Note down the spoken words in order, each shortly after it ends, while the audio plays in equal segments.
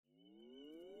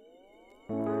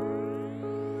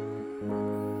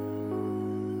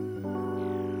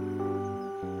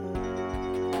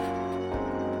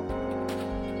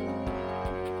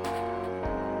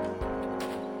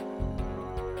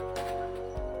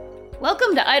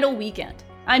Welcome to Idle Weekend.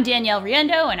 I'm Danielle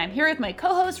Riendo, and I'm here with my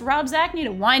co-host Rob Zacny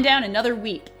to wind down another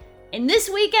week. And this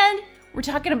weekend, we're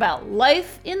talking about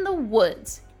life in the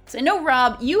woods. So I know,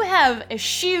 Rob, you have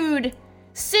eschewed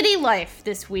city life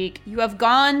this week. You have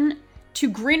gone to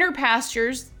greener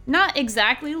pastures, not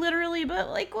exactly literally,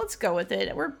 but let's go with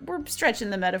it. We're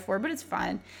stretching the metaphor, but it's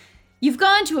fine. You've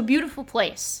gone to a beautiful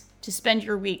place to spend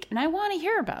your week, and I want to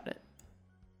hear about it.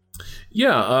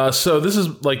 Yeah, so this is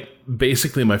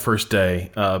basically my first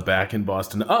day back in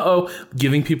Boston.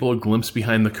 Giving people a glimpse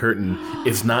behind the curtain.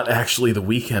 It's not actually the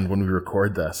weekend when we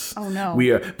record this. Oh no.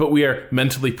 We are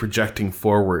mentally projecting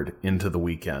forward into the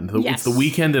weekend. Yes. It's the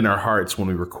weekend in our hearts when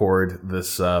we record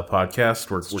this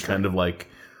podcast. We're kind of like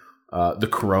the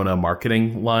Corona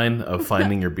marketing line of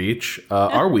finding your beach.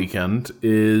 Our weekend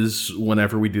is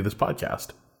whenever we do this podcast.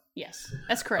 Yes,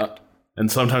 that's correct. And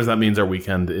sometimes that means our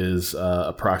weekend is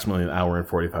approximately an hour and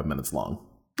 45 minutes long,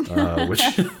 which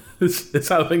is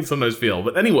how things sometimes feel.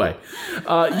 But anyway,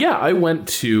 I went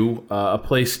to a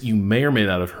place you may or may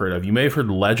not have heard of. You may have heard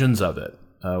legends of it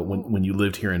when you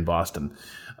lived here in Boston.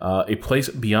 A place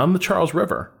beyond the Charles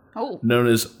River known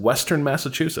as Western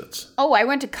Massachusetts. Oh, I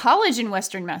went to college in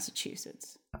Western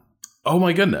Massachusetts. Oh,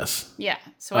 my goodness. Yeah,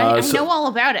 so I know all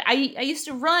about it. I used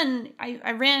to run,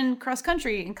 I ran cross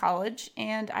country in college,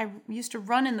 and I used to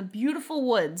run in the beautiful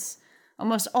woods.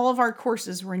 Almost all of our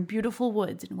courses were in beautiful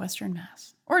woods in Western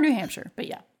Mass. Or New Hampshire, but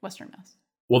yeah, Western Mass.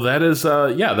 Well, that is,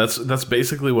 that's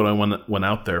basically what I went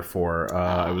out there for.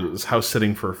 I was house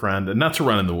sitting for a friend, and not to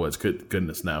run in the woods,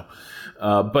 goodness no.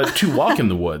 But to walk in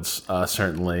the woods,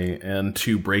 certainly, and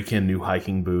to break in new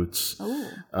hiking boots.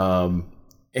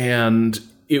 And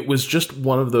it was just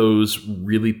one of those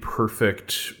really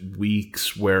perfect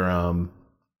weeks where,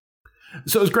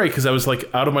 so it was great because I was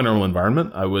out of my normal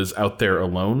environment. I was out there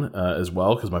alone as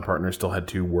well because my partner still had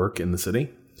to work in the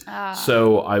city.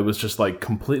 So I was just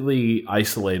completely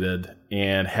isolated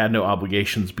and had no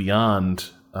obligations beyond,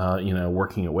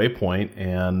 working at Waypoint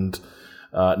and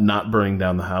not burning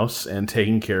down the house and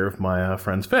taking care of my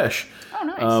friend's fish. Oh,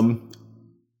 nice.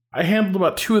 I handled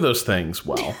about two of those things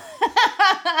well.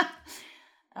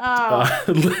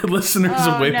 Listeners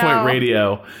of Waypoint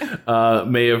Radio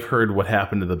may have heard what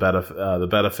happened to the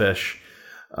betta fish.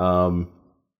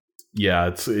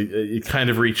 It kind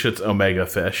of reached its omega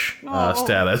fish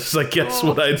status. I guess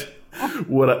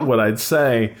what I'd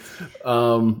say.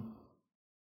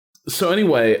 So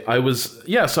anyway, I was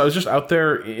just out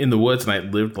there in the woods, and I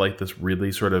lived this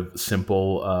really sort of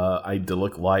simple,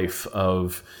 idyllic life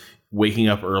of waking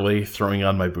up early, throwing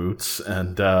on my boots,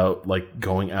 and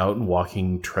going out and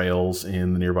walking trails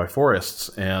in the nearby forests.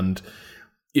 And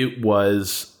it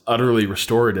was utterly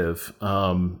restorative.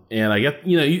 And I get,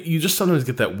 you just sometimes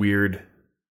get that weird,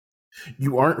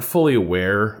 you aren't fully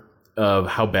aware of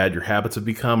how bad your habits have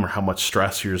become or how much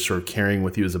stress you're sort of carrying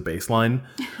with you as a baseline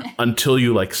until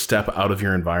you step out of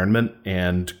your environment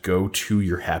and go to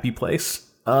your happy place.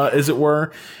 As it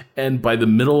were. And by the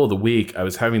middle of the week, I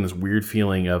was having this weird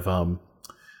feeling of, I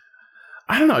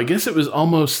don't know, I guess it was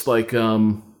almost what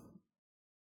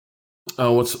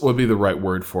would be the right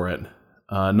word for it?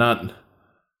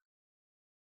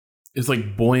 It's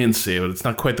buoyancy, but it's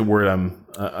not quite the word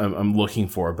I'm looking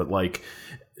for, but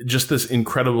just this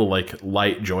incredible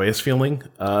light, joyous feeling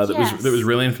that was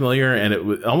really unfamiliar, and it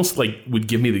was almost would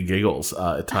give me the giggles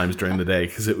at times during the day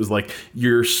because it was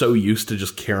you're so used to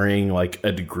just carrying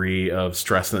a degree of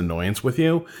stress and annoyance with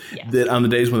you that on the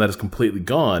days when that is completely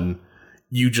gone,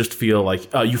 you just feel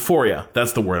euphoria.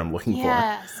 That's the word I'm looking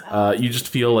for. You just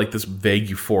feel this vague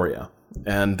euphoria,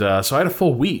 and so I had a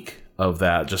full week of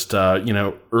that. Just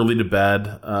early to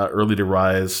bed, early to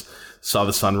rise. Saw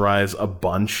the sunrise a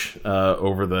bunch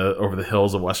over the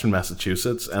hills of Western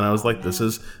Massachusetts, and I was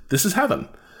this is heaven.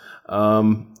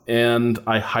 And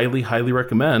I highly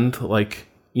recommend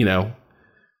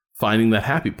finding that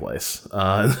happy place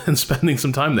and spending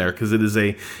some time there because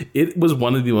it was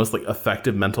one of the most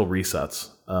effective mental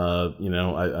resets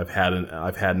I've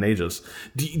had in ages.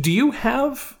 Do you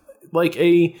have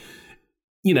a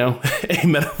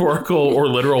metaphorical or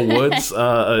literal woods,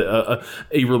 a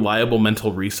reliable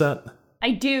mental reset?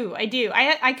 I do. I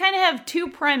kind of have two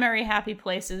primary happy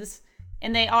places,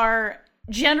 and they are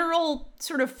general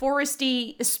sort of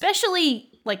foresty, especially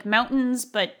mountains,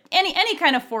 but any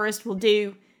kind of forest will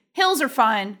do. Hills are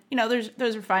fine.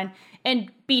 Those are fine.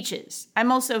 And beaches.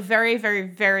 I'm also very, very,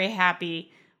 very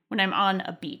happy when I'm on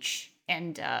a beach.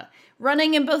 And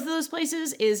running in both of those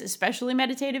places is especially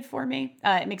meditative for me.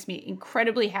 It makes me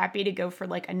incredibly happy to go for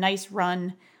a nice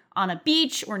run on a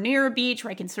beach or near a beach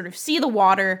where I can sort of see the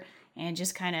water and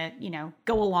just kind of,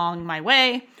 go along my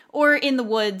way. Or in the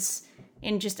woods,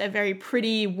 in just a very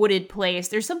pretty wooded place.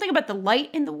 There's something about the light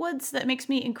in the woods that makes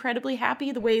me incredibly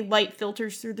happy. The way light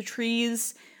filters through the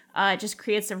trees just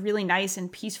creates a really nice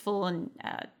and peaceful and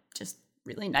just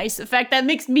really nice effect that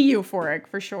makes me euphoric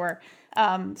for sure.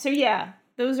 So yeah,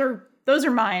 those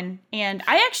are mine. And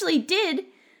I actually did,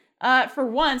 for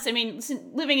once, I mean,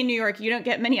 listen, living in New York, you don't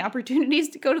get many opportunities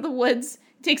to go to the woods.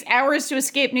 It takes hours to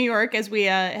escape New York, as we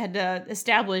had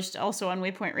established also on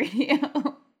Waypoint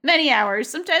Radio. Many hours.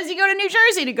 Sometimes you go to New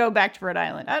Jersey to go back to Rhode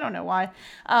Island. I don't know why.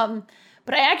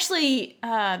 But I actually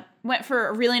went for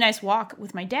a really nice walk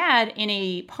with my dad in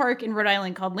a park in Rhode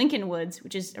Island called Lincoln Woods,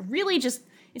 which is really just,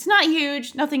 it's not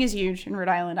huge. Nothing is huge in Rhode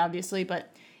Island, obviously,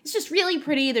 but it's just really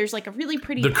pretty. There's like a really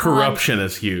pretty The corruption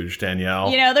is huge,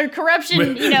 Danielle. You know, their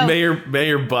corruption, you know.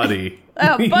 Mayor Buddy.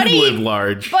 Buddy lived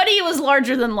large. Buddy was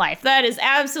larger than life. That is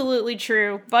absolutely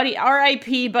true. Buddy,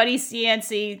 R.I.P. Buddy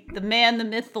Cianci, the man, the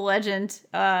myth, the legend.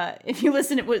 If you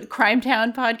listen to Crime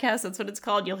Town podcast, that's what it's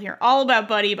called. You'll hear all about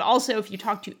Buddy. But also, if you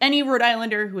talk to any Rhode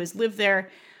Islander who has lived there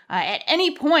at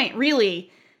any point,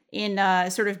 really, in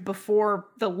sort of before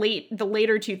the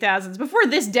later 2000s, before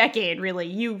this decade, really,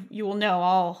 you will know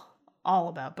all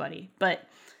about Buddy. But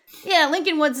yeah,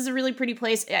 Lincoln Woods is a really pretty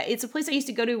place. It's a place I used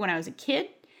to go to when I was a kid.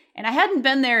 And I hadn't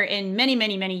been there in many,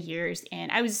 many, many years. And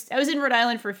I was in Rhode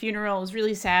Island for a funeral. It was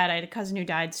really sad. I had a cousin who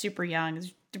died super young. It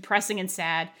was depressing and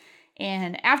sad.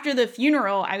 And after the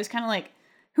funeral, I was kind of like,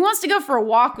 who wants to go for a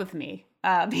walk with me?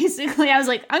 Basically, I was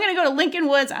like, I'm going to go to Lincoln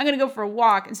Woods. I'm going to go for a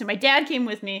walk. And so my dad came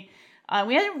with me.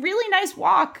 We had a really nice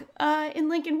walk in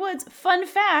Lincoln Woods. Fun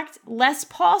fact, Les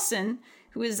Paulson,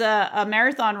 who is a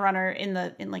marathon runner in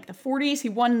like the 40s. He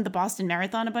won the Boston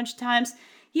Marathon a bunch of times.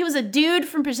 He was a dude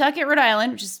from Pawtucket, Rhode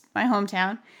Island, which is my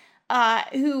hometown,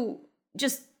 who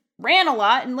just ran a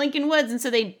lot in Lincoln Woods, and so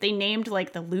they named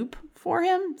like the loop for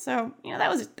him. So you know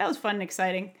that was fun and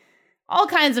exciting. All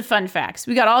kinds of fun facts.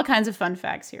 We got all kinds of fun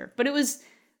facts here, but it was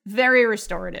very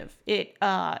restorative. It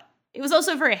was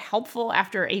also very helpful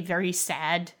after a very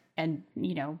sad and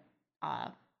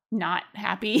not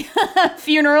happy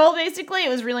funeral. Basically, it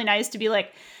was really nice to be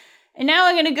like. And now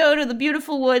I'm going to go to the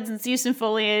beautiful woods and see some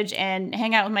foliage and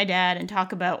hang out with my dad and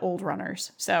talk about old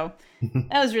runners. So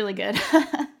that was really good.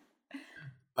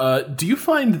 Do you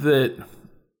find that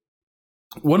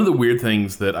one of the weird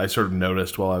things that I sort of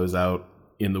noticed while I was out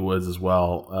in the woods as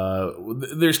well,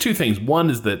 there's two things. One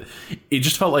is that it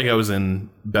just felt like I was in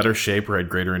better shape or had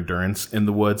greater endurance in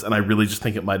the woods. And I really just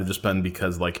think it might have just been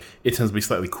because like it tends to be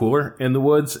slightly cooler in the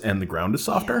woods and the ground is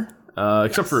softer. Yeah.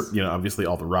 Except for, obviously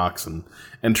all the rocks and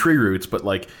tree roots, but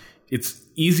like it's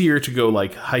easier to go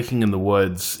like hiking in the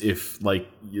woods if like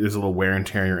there's a little wear and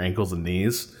tear on your ankles and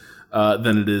knees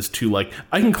than it is to like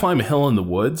I can climb a hill in the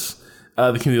woods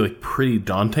that can be like pretty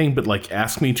daunting, but like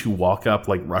ask me to walk up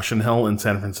like Russian Hill in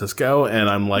San Francisco and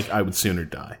I'm like I would sooner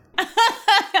die. That's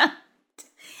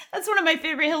one of my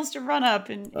favorite hills to run up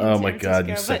in oh San my God,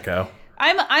 you Francisco. sicko.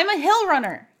 I'm a hill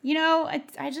runner.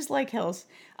 I just like hills.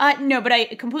 No, but I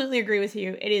completely agree with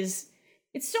you. It's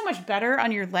so much better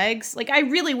on your legs. Like, I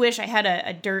really wish I had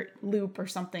a dirt loop or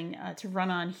something to run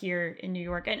on here in New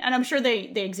York. And I'm sure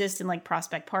they exist in, like,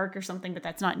 Prospect Park or something, but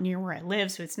that's not near where I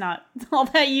live, so it's not all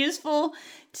that useful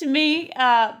to me.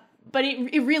 But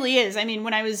it really is. I mean,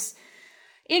 when I was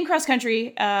in cross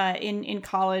country in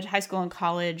college, high school and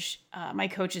college, my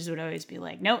coaches would always be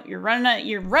like, "No, you're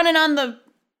running on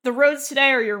the roads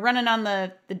today, or you're running on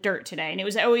the dirt today." And it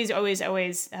was always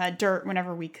dirt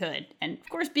whenever we could. And of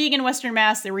course, being in Western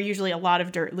Mass, there were usually a lot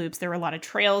of dirt loops. There were a lot of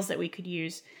trails that we could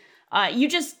use. You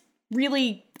just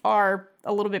really are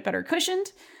a little bit better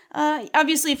cushioned.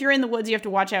 Obviously, if you're in the woods, you have to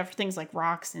watch out for things like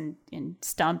rocks and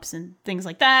stumps and things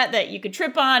like that you could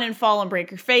trip on and fall and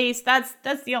break your face.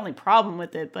 That's the only problem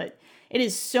with it. But it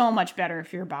is so much better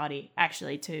for your body,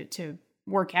 actually, to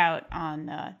work out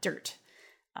on dirt.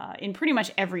 In pretty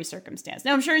much every circumstance.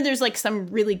 Now, I'm sure there's like some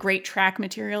really great track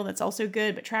material that's also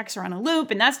good, but tracks are on a loop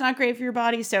and that's not great for your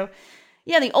body. So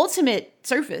yeah, the ultimate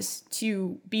surface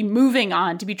to be moving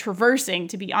on, to be traversing,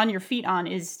 to be on your feet on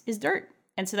is dirt.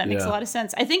 And so that makes a lot of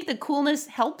sense. I think the coolness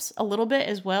helps a little bit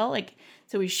as well. Like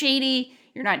it's always shady.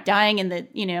 You're not dying in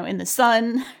the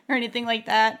sun or anything like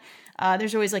that.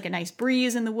 There's always like a nice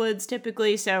breeze in the woods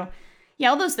typically. So yeah,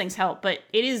 all those things help, but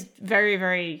it is very,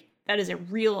 very that is a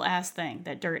real ass thing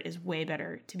that dirt is way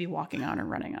better to be walking on or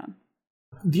running on.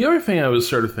 The other thing I was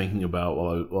sort of thinking about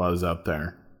while I was out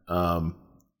there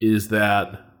is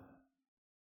that.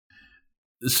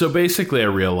 So basically, I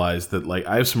realized that like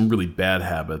I have some really bad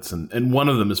habits, and one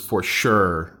of them is for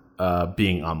sure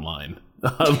being online.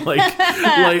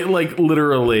 like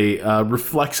literally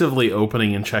reflexively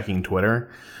opening and checking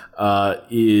Twitter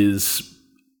is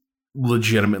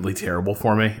legitimately terrible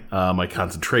for me. My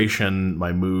concentration,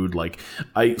 my mood, like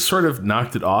I sort of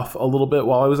knocked it off a little bit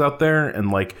while I was out there.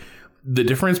 And like the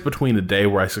difference between a day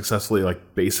where I successfully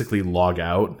like basically log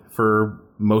out for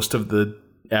most of the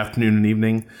afternoon and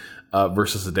evening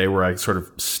versus a day where I sort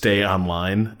of stay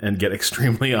online and get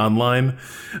extremely online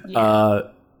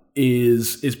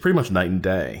is pretty much night and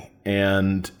day.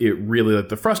 And it really, like,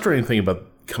 the frustrating thing about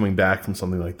coming back from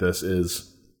something like this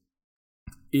is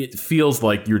it feels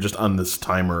like you're just on this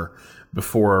timer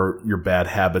before your bad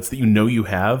habits that you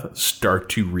have start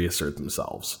to reassert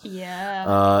themselves.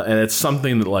 Yeah. And it's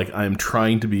something that like I'm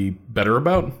trying to be better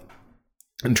about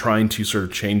and trying to sort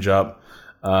of change up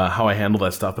how I handle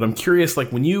that stuff. But I'm curious,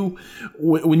 like when you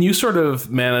sort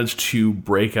of manage to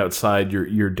break outside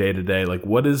your day to day, like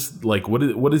what is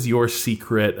your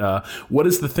secret? What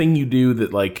is the thing you do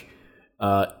that like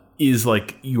is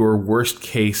like your worst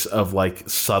case of like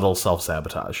subtle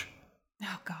self-sabotage?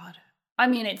 Oh God. I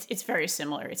mean, it's very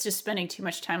similar. It's just spending too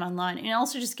much time online and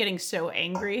also just getting so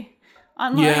angry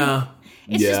online. Yeah.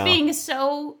 It's just being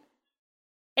so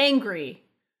angry.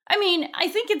 I mean, I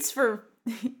think it's for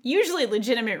usually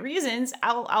legitimate reasons.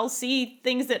 I'll see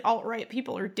things that alt-right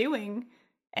people are doing,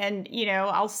 and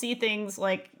I'll see things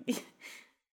like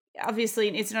obviously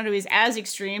it's not always as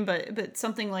extreme, but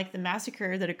something like the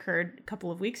massacre that occurred a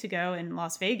couple of weeks ago in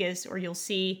Las Vegas, or you'll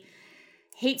see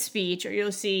hate speech, or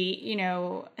you'll see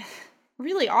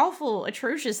really awful,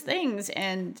 atrocious things,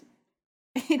 and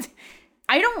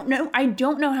I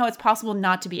don't know how it's possible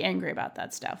not to be angry about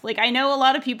that stuff. Like, I know a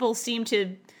lot of people seem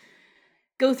to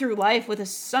go through life with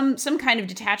some kind of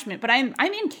detachment, but I'm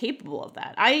incapable of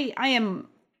that. I am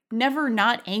never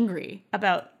not angry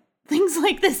about things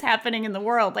like this happening in the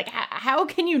world. Like, how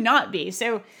can you not be?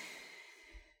 So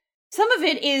some of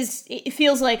it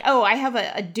feels like, oh, I have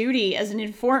a duty as an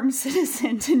informed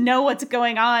citizen to know what's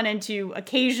going on and to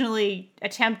occasionally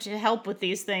attempt to help with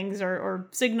these things or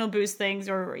signal boost things,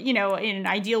 or, in an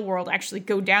ideal world, actually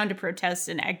go down to protests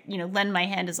and, lend my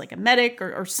hand as like a medic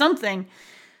or something.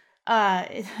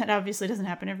 It obviously doesn't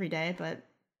happen every day, but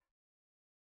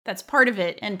that's part of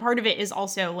it. And part of it is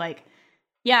also like,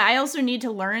 yeah, I also need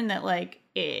to learn that like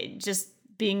just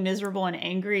being miserable and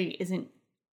angry isn't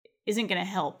going to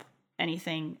help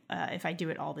anything if I do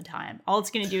it all the time. All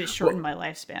it's going to do is shorten my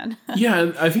lifespan.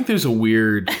 Yeah, I think there's a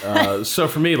weird so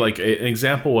for me, like an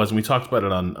example was, and we talked about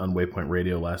it on Waypoint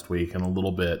Radio last week and a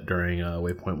little bit during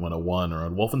Waypoint 101 or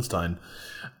on Wolfenstein,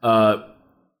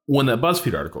 when that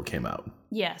BuzzFeed article came out.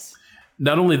 Yes.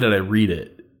 Not only did I read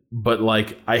it, but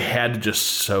like I had to just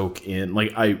soak in,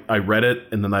 like I read it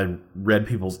and then I read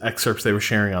people's excerpts they were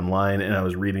sharing online, and I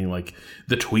was reading like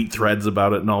the tweet threads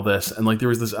about it and all this, and like there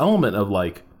was this element of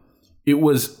like it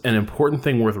was an important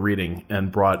thing worth reading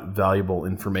and brought valuable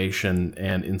information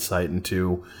and insight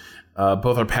into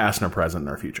both our past and our present and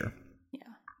our future. Yeah.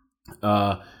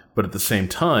 But at the same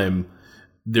time,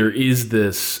 there is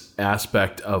this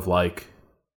aspect of like,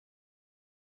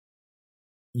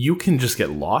 you can just get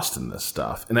lost in this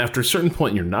stuff. And after a certain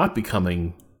point, you're not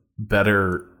becoming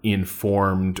better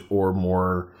informed or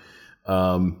more,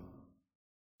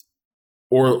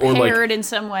 or prepared like in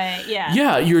some way. Yeah.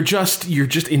 Yeah. You're just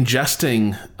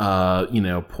ingesting,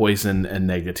 poison and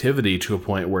negativity to a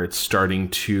point where it's starting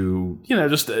to,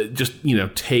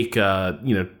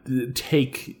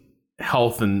 take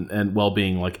health and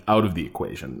well-being like out of the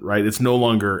equation, right? It's no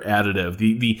longer additive.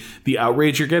 The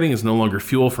outrage you're getting is no longer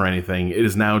fuel for anything. It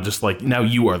is now just like, now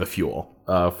you are the fuel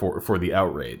for the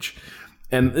outrage.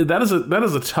 And that is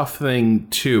a tough thing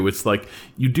too. It's like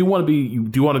you do want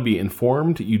to be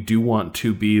informed. You do want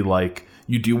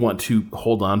to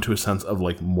hold on to a sense of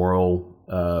like moral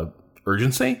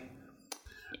urgency.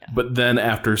 Yeah. But then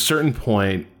after a certain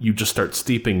point, you just start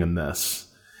steeping in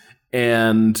this,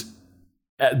 and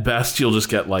at best, you'll just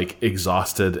get like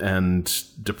exhausted and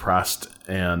depressed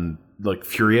and like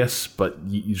furious, but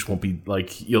you just won't be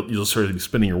like, you'll sort of be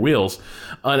spinning your wheels.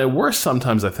 And at worst,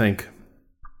 sometimes I think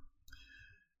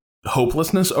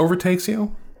hopelessness overtakes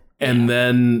you, and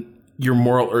then your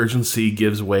moral urgency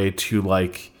gives way to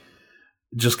like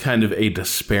just kind of a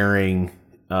despairing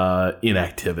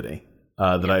inactivity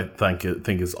that I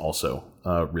think is also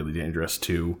really dangerous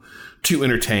to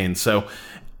entertain. So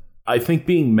I think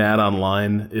being mad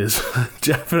online is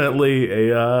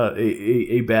definitely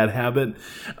a bad habit.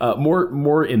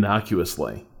 More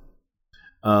innocuously,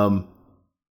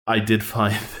 I did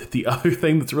find that the other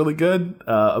thing that's really good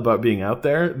about being out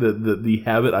there, the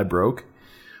habit I broke,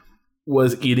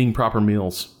 was eating proper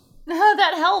meals.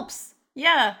 That helps.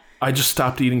 Yeah. I just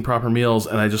stopped eating proper meals,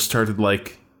 and I just started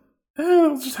like,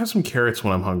 I'll just have some carrots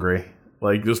when I'm hungry.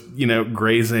 like just,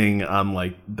 grazing on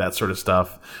like that sort of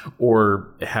stuff, or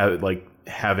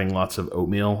having lots of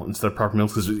oatmeal instead of proper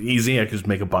meals because it's easy. I could just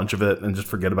make a bunch of it and just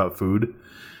forget about food.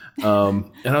 And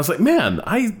I was like, man,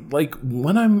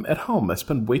 when I'm at home, I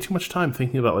spend way too much time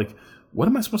thinking about like, what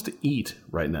am I supposed to eat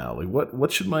right now? Like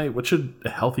what should a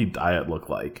healthy diet look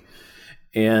like?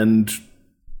 And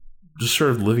just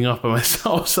sort of living off by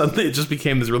myself, suddenly it just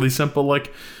became this really simple,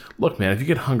 like, look, man, if you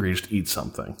get hungry, just eat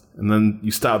something. And then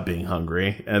you stop being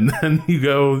hungry, and then you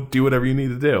go do whatever you need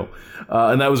to do.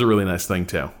 And that was a really nice thing,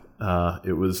 too.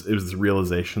 It was this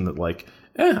realization that, like,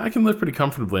 I can live pretty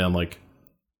comfortably on, like,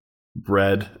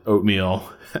 bread,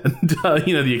 oatmeal, and,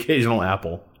 the occasional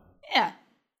apple. Yeah.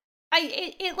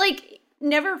 It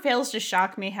never fails to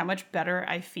shock me how much better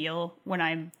I feel when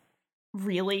I'm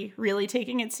really, really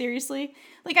taking it seriously.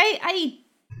 Like, I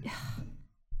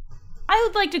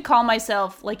would like to call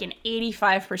myself like an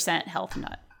 85% health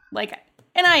nut. Like,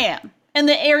 and I am. And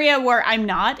the area where I'm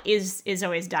not is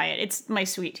always diet. It's my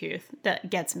sweet tooth that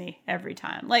gets me every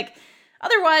time. Like,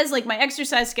 otherwise, like, my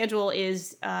exercise schedule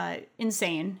is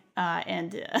insane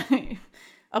and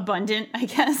abundant, I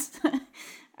guess.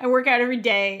 I work out every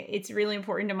day. It's really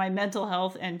important to my mental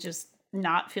health and just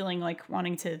not feeling like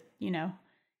wanting to,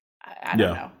 I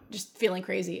don't know, just feeling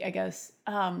crazy, I guess.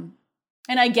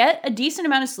 And I get a decent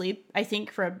amount of sleep, I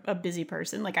think, for a busy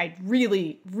person. Like, I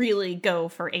really, really go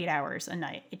for 8 hours a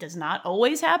night. It does not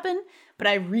always happen, but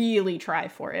I really try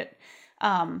for it.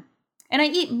 And I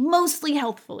eat mostly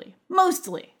healthfully.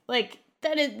 Mostly. Like,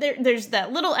 that is there's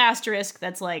that little asterisk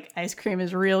that's like, ice cream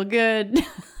is real good.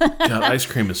 God, ice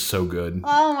cream is so good.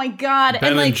 Oh my God.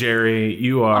 Ben and Jerry,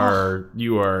 you are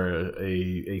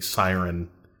a siren.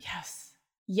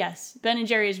 Yes. Ben and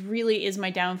Jerry's really is my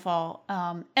downfall.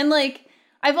 And like,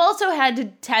 I've also had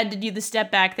to do the step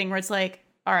back thing where it's like,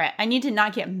 all right, I need to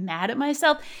not get mad at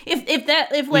myself. If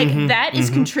that is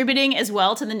contributing as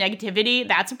well to the negativity,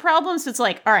 that's a problem. So it's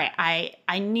like, all right,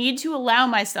 I need to allow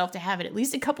myself to have it at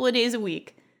least a couple of days a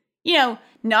week. Not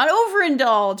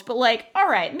overindulge, but like, all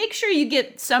right, make sure you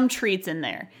get some treats in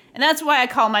there. And that's why I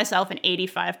call myself an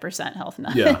 85% health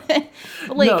nut. Yeah.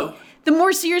 But like, the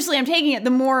more seriously I'm taking it, the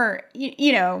more,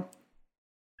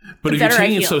 But if you're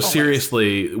taking it so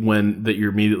seriously that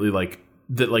you're immediately like,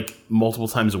 that like multiple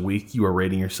times a week you are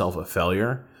rating yourself a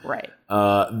failure, right?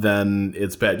 Then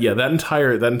it's bad. Yeah, that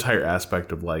entire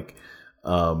aspect of like,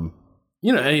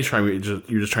 anytime you're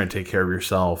just trying to take care of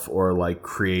yourself or like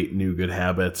create new good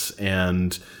habits,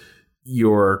 and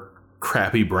your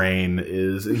crappy brain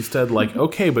is instead like,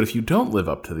 okay, but if you don't live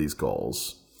up to these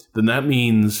goals, then that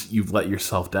means you've let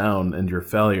yourself down and you're a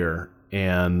failure,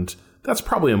 and that's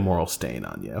probably a moral stain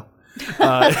on you.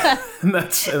 And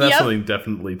that's something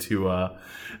definitely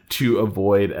to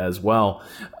avoid as well.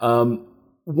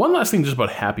 One last thing just about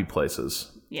happy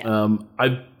places. Yeah.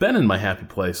 I've been in my happy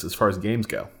place as far as games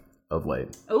go of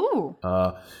late. Ooh.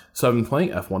 So I've been playing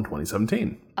F1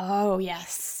 2017. Oh,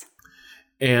 yes.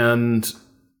 And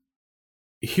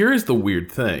here's the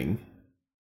weird thing.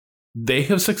 They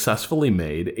have successfully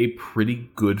made a pretty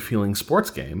good feeling sports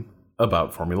game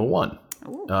about Formula One.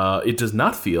 It does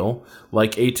not feel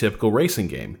like a typical racing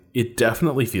game. It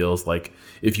definitely feels like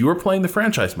if you were playing the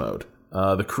franchise mode,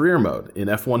 the career mode in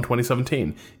F1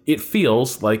 2017, it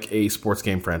feels like a sports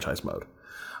game franchise mode.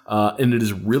 And it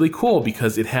is really cool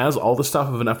because it has all the stuff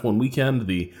of an F1 weekend,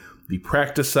 the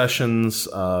practice sessions.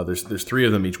 There's 3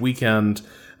 of them each weekend.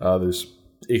 There's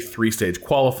a 3-stage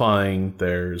qualifying.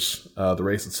 There's the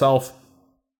race itself.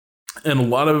 And a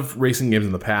lot of racing games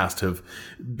in the past have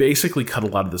basically cut a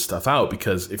lot of this stuff out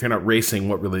because if you're not racing,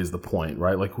 what really is the point,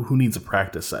 right? Like, who needs a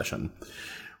practice session?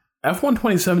 F1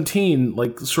 2017,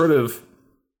 like, sort of,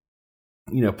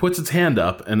 puts its hand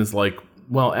up and is like,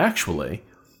 well, actually,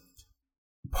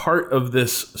 part of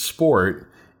this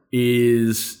sport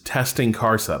is testing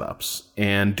car setups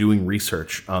and doing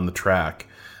research on the track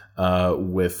by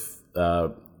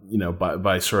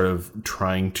sort of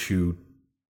trying to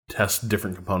test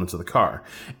different components of the car.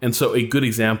 And so a good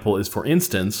example is, for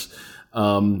instance,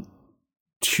 to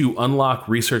unlock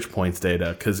research points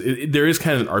data, because there is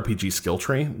kind of an RPG skill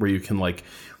tree where you can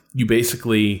you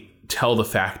basically tell the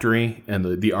factory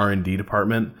and the R&D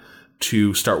department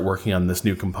to start working on this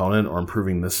new component or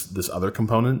improving this other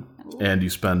component, and you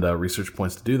spend research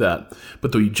points to do that.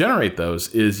 But the way you generate those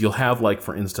is you'll have,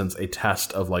 for instance, a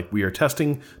test of we are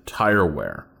testing tire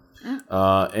wear.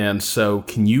 And so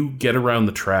can you get around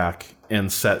the track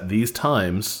and set these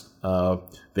times?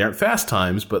 They aren't fast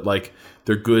times, but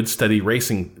they're good, steady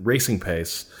racing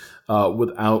pace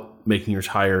without making your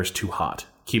tires too hot,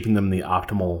 keeping them in the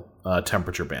optimal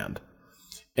temperature band.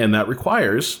 And that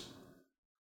requires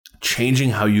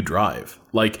changing how you drive.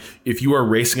 Like if you are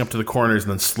racing up to the corners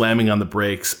and then slamming on the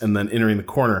brakes and then entering the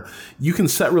corner, you can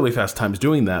set really fast times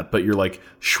doing that, but you're like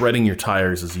shredding your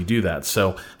tires as you do that.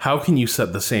 So how can you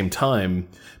set the same time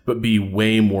but be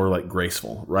way more like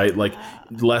graceful, right? Like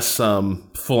less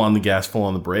full on the gas, full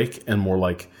on the brake, and more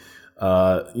like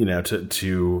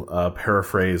to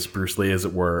paraphrase Bruce Lee, as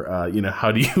it were,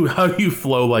 how do you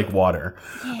flow like water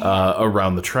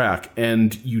around the track?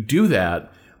 And you do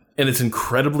that, and it's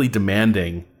incredibly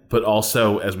demanding, but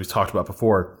also, as we talked about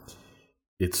before,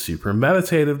 it's super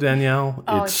meditative, Danielle.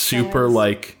 It's super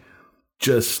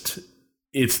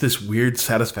it's this weird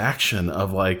satisfaction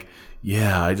of like,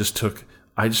 yeah, I just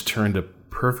turned a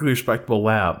perfectly respectable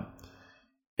lap,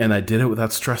 and I did it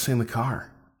without stressing the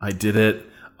car. I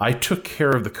took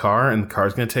care of the car, and the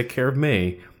car's going to take care of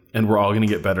me, and we're all going to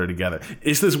get better together.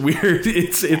 It's this weird,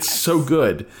 it's so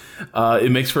good.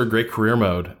 It makes for a great career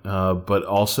mode, but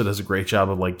also does a great job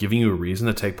of like giving you a reason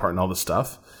to take part in all the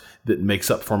stuff that makes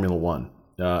up Formula One.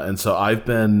 And so I've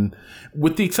been,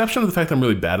 with the exception of the fact that I'm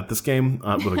really bad at this game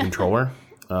with a controller,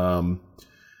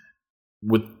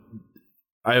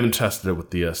 I haven't tested it with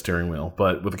the steering wheel,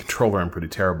 but with a controller, I'm pretty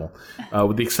terrible.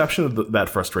 With the exception of that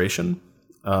frustration,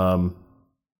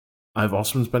 I've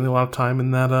also been spending a lot of time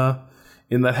in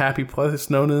that happy place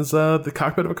known as the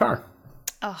cockpit of a car.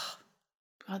 Oh,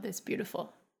 God, that's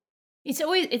beautiful. It's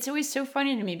always so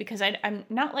funny to me because I'm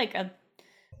not like a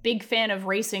big fan of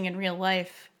racing in real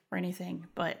life or anything,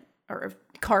 or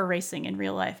car racing in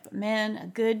real life. But man, a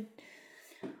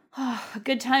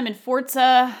good time in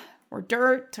Forza or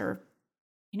Dirt or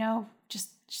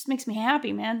just makes me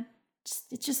happy, man.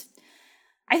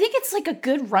 I think it's like a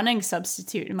good running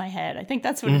substitute in my head. I think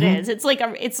that's what it is. It's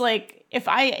like if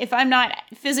I'm not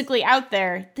physically out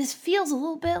there, this feels a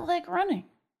little bit like running.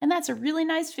 And that's a really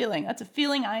nice feeling. That's a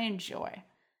feeling I enjoy.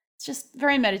 It's just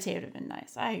very meditative and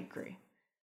nice. I agree.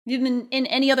 Have you been in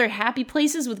any other happy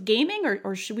places with gaming,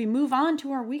 or should we move on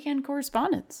to our weekend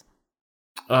correspondence?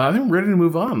 I think I'm ready to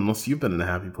move on, unless you've been in a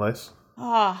happy place.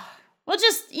 Well,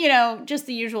 just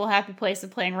the usual happy place of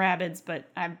playing Rabbids, but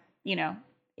I'm,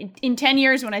 in 10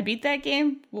 years when I beat that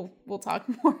game, we'll talk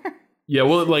more. Yeah,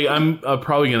 well, like I'm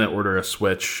probably gonna order a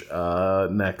Switch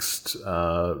next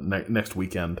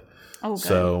weekend. Oh, good.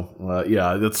 So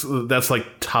yeah, that's like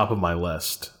top of my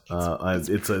list.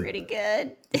 It's pretty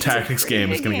good. Tactics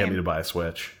game is gonna get me to buy a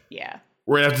Switch. Yeah,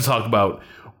 we're gonna have to talk about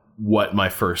what my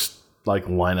first like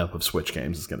lineup of Switch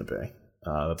games is gonna be.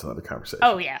 That's another conversation.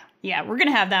 Oh yeah, we're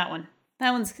gonna have that one.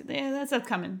 That's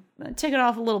upcoming. Take it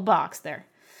off a little box there.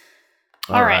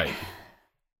 All right.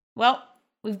 Well,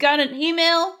 we've got an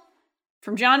email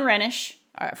from John Renish,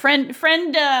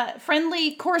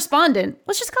 friendly correspondent.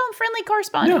 Let's just call him friendly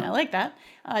correspondent. Yeah. I like that.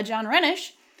 John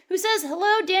Renish, who says,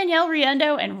 "Hello, Danielle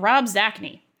Riendeau and Rob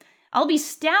Zachney. I'll be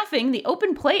staffing the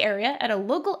open play area at a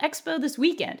local expo this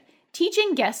weekend,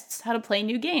 teaching guests how to play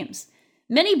new games.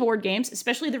 Many board games,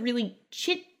 especially the really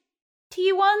chitty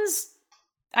ones."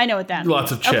 I know what that means.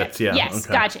 Lots of chits, okay. Yeah. Yes,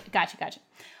 okay. Gotcha.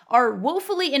 Are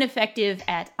woefully ineffective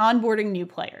at onboarding new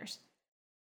players.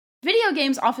 Video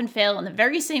games often fail in the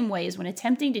very same ways when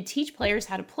attempting to teach players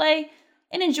how to play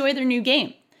and enjoy their new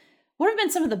game. What have been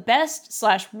some of the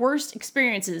best/worst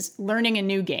experiences learning a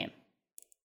new game?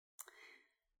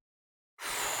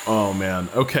 Oh, man.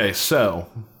 Okay, so.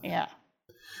 Yeah.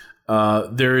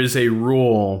 There is a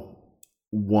rule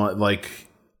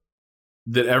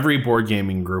that every board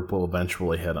gaming group will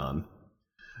eventually hit on,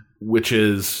 which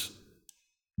is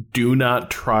do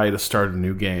not try to start a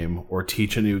new game or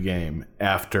teach a new game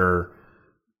after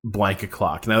blank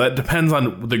o'clock. Now, that depends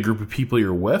on the group of people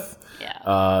you're with.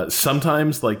 Yeah.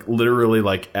 Sometimes, like, literally,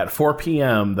 like, at 4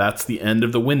 p.m., that's the end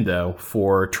of the window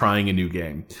for trying a new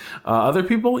game. Other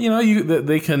people,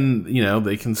 they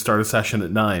can start a session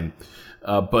at 9.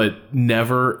 But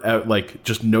never,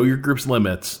 just know your group's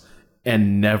limits,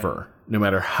 and never, no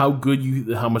matter how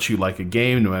much you like a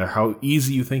game, no matter how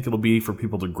easy you think it'll be for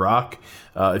people to grok,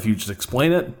 if you just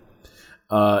explain it,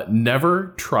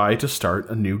 never try to start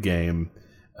a new game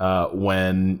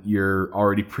when you're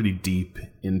already pretty deep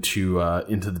into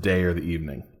the day or the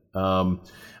evening.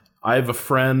 I have a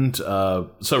friend, so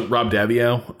Rob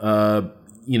Davio,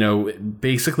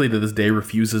 basically to this day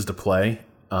refuses to play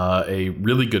a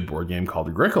really good board game called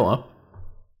Agricola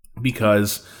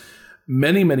because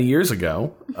many, many years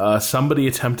ago, somebody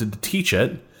attempted to teach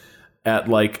it at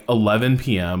like 11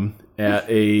 p.m. at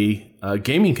a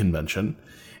gaming convention.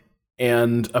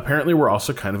 And apparently we're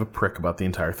also kind of a prick about the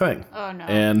entire thing. Oh, no.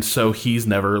 And so he's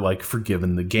never,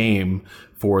 forgiven the game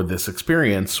for this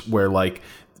experience where,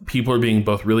 people are being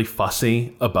both really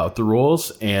fussy about the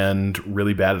rules and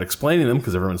really bad at explaining them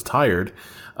because everyone's tired.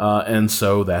 And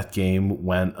so that game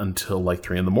went until like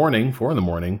 4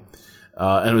 a.m,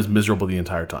 and it was miserable the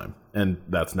entire time. And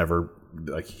that's never,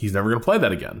 like, he's never going to play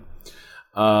that again.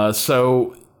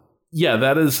 So yeah,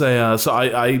 that is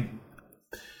a,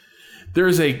 there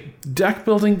is a deck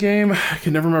building game. I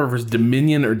can never remember if it's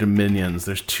Dominion or Dominions.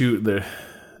 There's two there.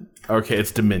 Okay,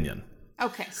 it's Dominion.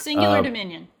 Okay, singular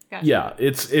Dominion. Gotcha. Yeah,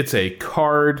 it's a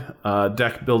card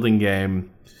deck building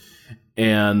game,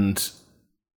 and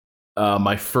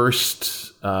my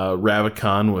first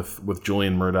Ravicon with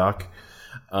Julian Murdoch,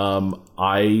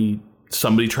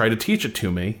 somebody tried to teach it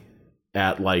to me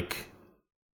at like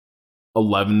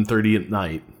 11:30 at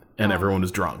night, and everyone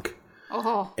was drunk.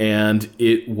 Oh. And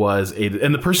it was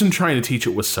and the person trying to teach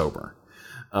it was sober.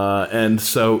 And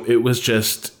so it was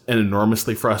just an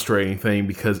enormously frustrating thing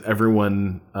because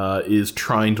everyone is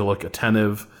trying to look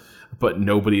attentive, but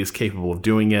nobody is capable of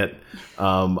doing it.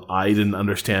 I didn't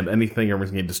understand anything.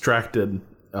 Everyone's getting distracted.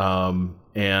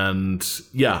 And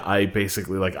yeah, I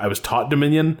basically, like, I was taught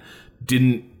Dominion,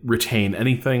 didn't retain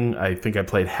anything. I think I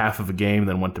played half of a game,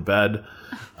 then went to bed.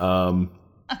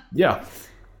 Yeah.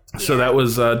 So that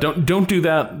was don't do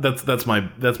that. That's my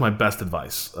best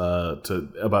advice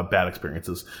about bad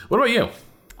experiences. What about you?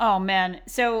 Oh man,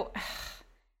 so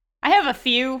I have a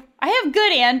few. I have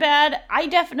good and bad. I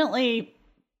definitely.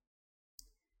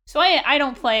 So I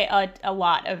don't play a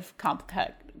lot of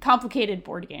complicated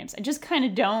board games. I just kind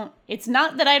of don't. It's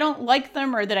not that I don't like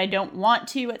them or that I don't want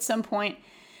to at some point.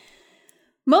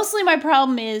 Mostly my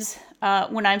problem is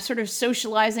when I'm sort of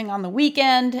socializing on the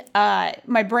weekend,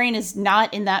 my brain is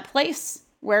not in that place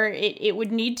where it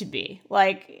would need to be.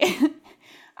 Like,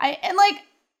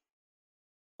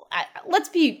 let's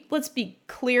be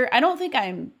clear. I don't think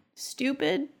I'm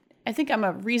stupid. I think I'm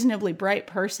a reasonably bright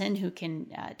person who can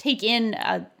take in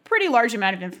a pretty large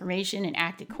amount of information and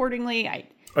act accordingly. I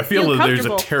feel that there's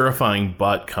a terrifying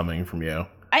butt coming from you.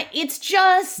 It's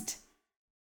just...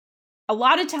 A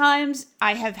lot of times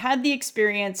I have had the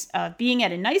experience of being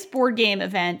at a nice board game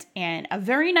event and a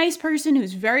very nice person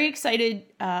who's very excited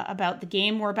about the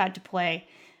game we're about to play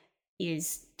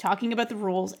is talking about the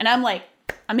rules. And I'm like,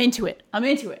 I'm into it. Oh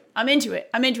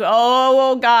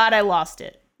God, I lost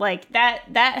it. Like that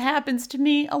happens to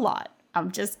me a lot.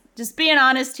 I'm just being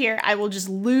honest here. I will just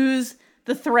lose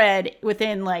the thread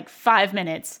within like 5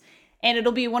 minutes. And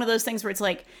it'll be one of those things where it's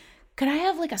like, could I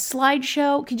have like a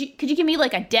slideshow? Could you give me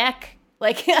like a deck?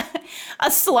 Like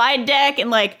a slide deck and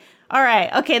like, all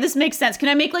right, okay, this makes sense. Can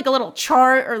I make like a little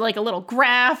chart or like a little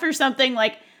graph or something?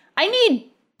 Like I need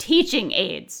teaching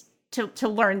aids to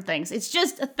learn things. It's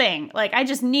just a thing. Like I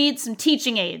just need some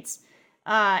teaching aids.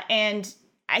 And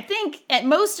I think at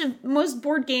most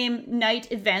board game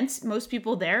night events, most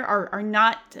people there are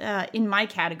not in my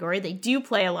category. They do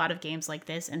play a lot of games like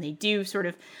this and they do sort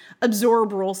of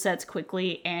absorb rule sets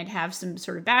quickly and have some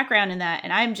sort of background in that.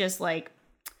 And I'm just like,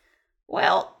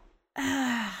 well,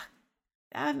 I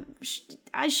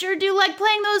sure do like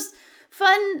playing those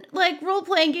fun, like,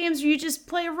 role-playing games where you just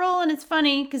play a role and it's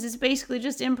funny because it's basically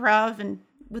just improv and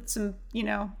with some,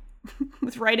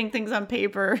 with writing things on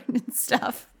paper and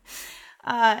stuff.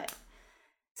 So I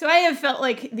have felt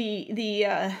like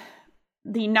the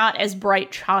not as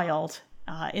bright child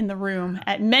in the room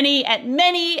at many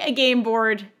a gaming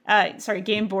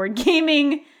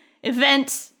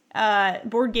event,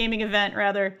 board gaming event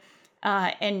rather.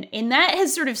 And that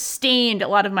has sort of stained a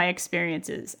lot of my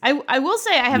experiences. I will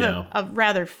say I have a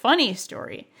rather funny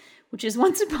story, which is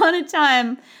once upon a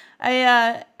time,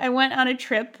 I went on a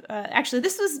trip. Actually,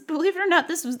 this was, believe it or not,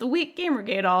 this was the week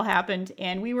Gamergate all happened.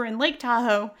 And we were in Lake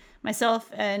Tahoe,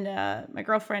 myself and my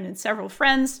girlfriend and several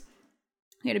friends.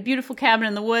 We had a beautiful cabin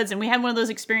in the woods, and we had one of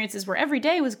those experiences where every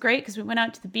day was great because we went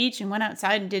out to the beach and went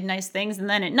outside and did nice things. And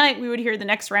then at night, we would hear the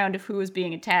next round of who was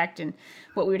being attacked and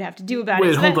what we would have to do about it.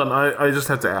 Wait, hold on. I just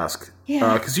have to ask.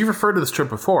 Yeah. Because you've referred to this trip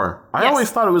before. I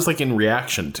always thought it was like in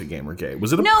reaction to Gamergate.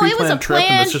 Was it a pre-planned trip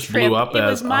and this just blew up? It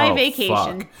was my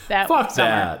vacation. Fuck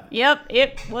that. Yep,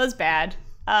 it was bad.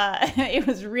 It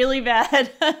was really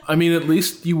bad. I mean, at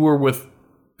least you were with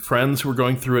friends who were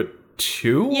going through it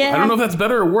too? Yeah. I don't know if that's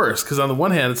better or worse, because on the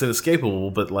one hand, it's inescapable,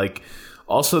 but like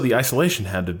also the isolation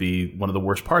had to be one of the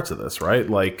worst parts of this, right?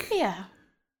 Like, yeah,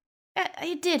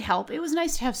 it did help. It was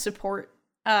nice to have support.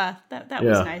 That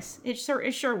was nice. It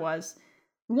sure was.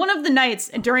 One of the nights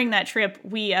during that trip,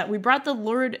 we brought the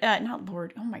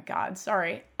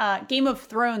Game of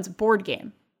Thrones board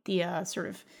game. The sort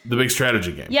of the big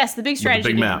strategy game. Yes, the big strategy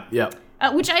game. The big game. map. Yep.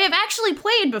 which I have actually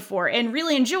played before and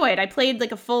really enjoyed. I played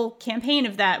like a full campaign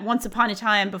of that once upon a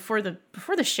time before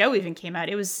the show even came out.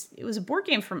 It was a board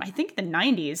game from, I think, the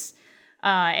 90s.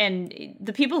 And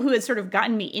the people who had sort of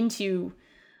gotten me into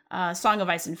Song of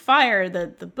Ice and Fire,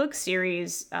 the book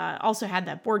series, also had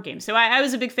that board game. So I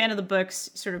was a big fan of the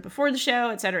books sort of before the show,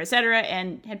 et cetera,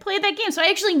 and had played that game. So I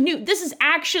actually knew this is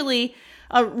actually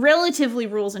a relatively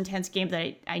rules-intense game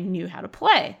that I knew how to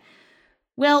play.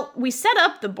 Well, we set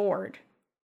up the board.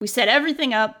 We set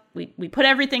everything up. We put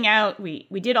everything out. We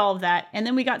did all of that. And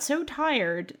then we got so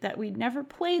tired that we never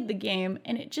played the game.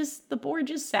 And the board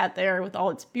just sat there with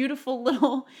all its beautiful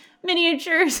little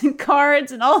miniatures and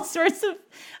cards and all sorts of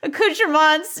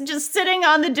accoutrements just sitting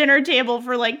on the dinner table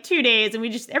for like 2 days. And we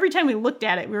just, every time we looked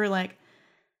at it, we were like,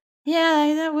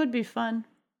 yeah, that would be fun.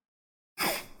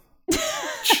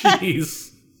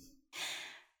 Jeez.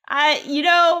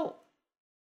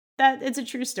 That it's a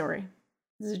true story.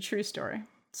 It's a true story.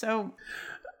 So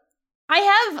I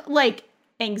have like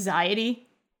anxiety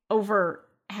over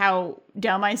how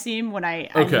dumb I seem when I'm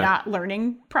not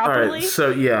learning properly. All right,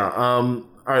 so yeah, all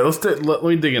right, let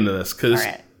me dig into this because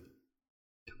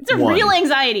it's a real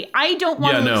anxiety. I don't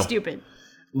want to look stupid.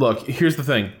 Look, here's the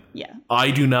thing. Yeah. I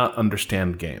do not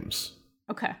understand games.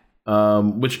 Okay.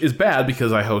 Which is bad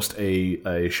because I host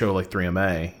a show like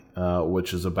 3MA,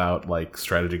 which is about like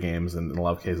strategy games and in a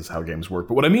lot of cases how games work.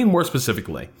 But what I mean more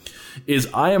specifically is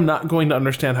I am not going to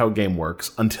understand how a game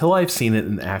works until I've seen it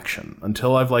in action,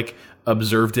 until I've like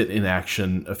observed it in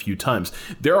action a few times.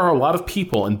 There are a lot of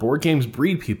people, and board games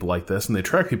breed people like this, and they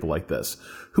attract people like this,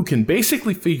 who can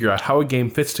basically figure out how a game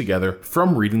fits together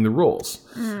from reading the rules.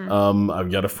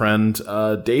 I've got a friend,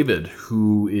 David,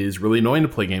 who is really annoying to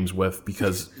play games with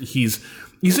because he's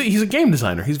a game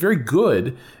designer. He's very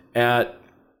good at,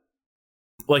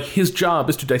 like, his job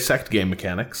is to dissect game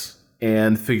mechanics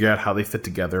and figure out how they fit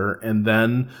together, and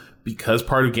then because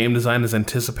part of game design is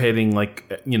anticipating,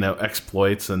 like, you know,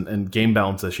 exploits and game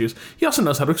balance issues, he also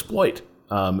knows how to exploit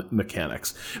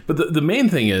mechanics. But the main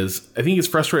thing is, I think he gets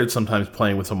frustrated sometimes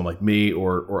playing with someone like me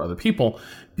or other people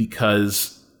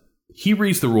because he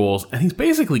reads the rules and he's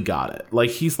basically got it. Like,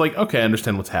 he's like, okay, I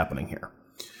understand what's happening here.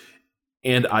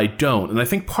 And I don't. And I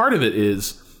think part of it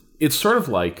is, it's sort of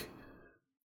like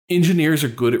engineers are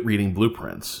good at reading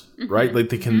blueprints, right? Like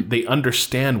they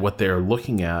understand what they're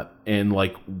looking at and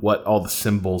like what all the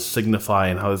symbols signify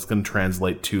and how it's going to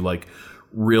translate to like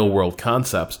real world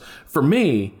concepts. For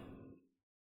me,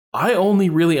 I only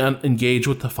really engage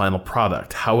with the final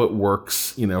product, how it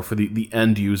works, you know, for the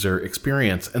end user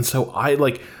experience. And so I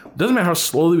like, doesn't matter how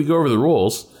slowly we go over the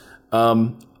rules.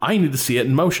 I need to see it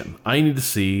in motion. I need to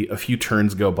see a few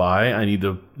turns go by. I need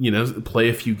to, you know, play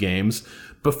a few games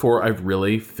before I've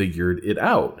really figured it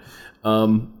out.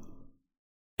 And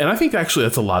I think actually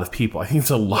that's a lot of people. I think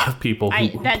it's a lot of people who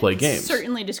play games. That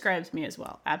certainly describes me as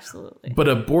well. Absolutely. But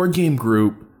a board game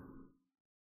group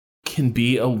can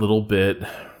be a little bit,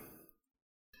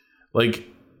 like,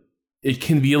 it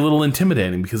can be a little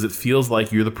intimidating because it feels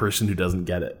like you're the person who doesn't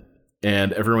get it.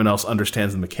 And everyone else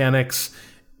understands the mechanics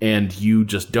and you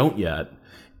just don't yet.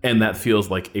 And that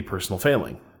feels like a personal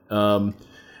failing.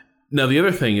 Now, the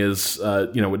other thing is,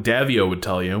 you know, what Davio would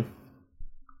tell you,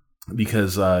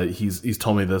 because he's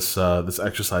told me this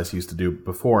exercise he used to do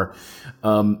before.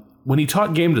 When he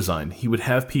taught game design, he would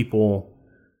have people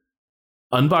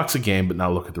unbox a game but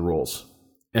not look at the rules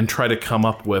and try to come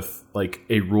up with like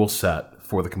a rule set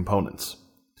for the components.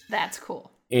 That's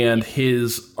cool. And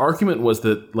his argument was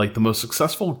that like the most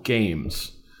successful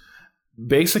games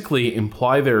basically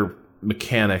imply their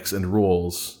mechanics and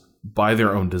rules by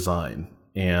their own design.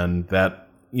 And that,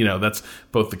 you know, that's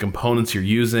both the components you're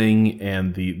using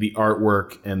and the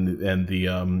artwork and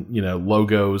the you know,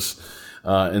 logos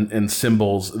and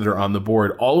symbols that are on the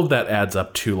board. All of that adds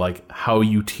up to like how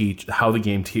the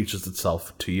game teaches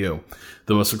itself to you.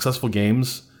 The most successful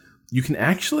games, you can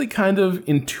actually kind of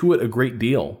intuit a great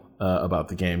deal about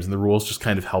the games, and the rules just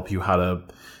kind of help you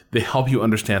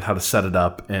understand how to set it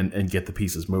up and get the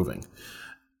pieces moving.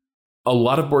 A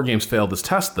lot of board games fail this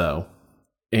test though,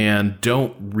 and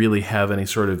don't really have any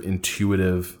sort of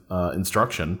intuitive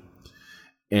instruction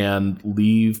and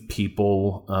leave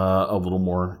people a little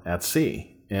more at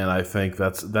sea. And I think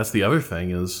that's the other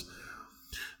thing is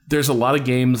there's a lot of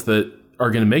games that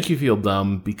are going to make you feel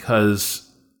dumb because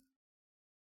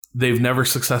they've never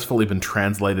successfully been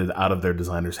translated out of their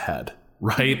designer's head,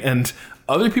 right? And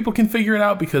other people can figure it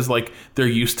out because like they're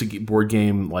used to board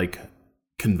game like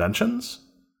conventions.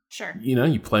 Sure. You know,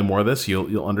 you play more of this,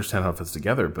 you'll understand how it fits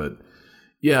together. But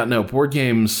yeah, no, board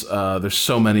games, there's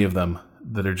so many of them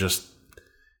that are just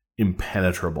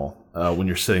impenetrable when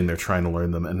you're sitting there trying to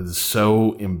learn them, and it is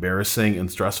so embarrassing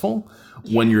and stressful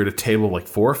when you're at a table like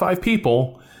 4 or 5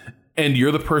 people, and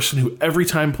you're the person who every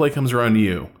time play comes around to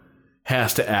you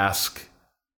has to ask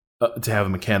to have a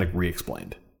mechanic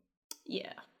re-explained.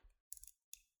 Yeah,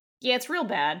 it's real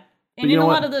bad. And in a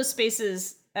lot of those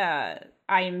spaces, I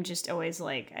am just always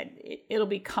like, it'll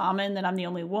be common that I'm the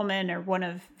only woman or one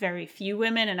of very few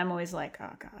women, and I'm always like,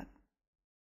 oh God,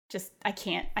 I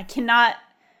cannot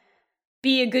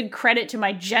be a good credit to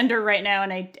my gender right now,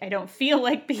 and I don't feel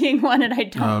like being one, and I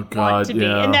don't want to be.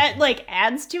 And that like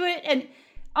adds to it. And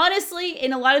honestly,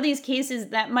 in a lot of these cases,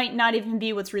 that might not even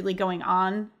be what's really going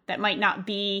on. That might not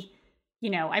be,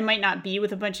 I might not be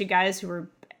with a bunch of guys who are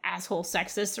asshole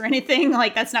sexist or anything.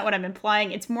 Like, that's not what I'm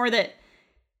implying. It's more that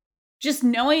just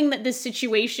knowing that this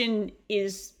situation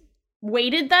is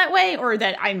weighted that way, or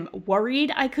that I'm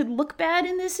worried I could look bad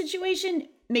in this situation,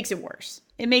 makes it worse.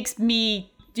 It makes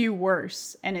me do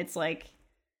worse. And it's like,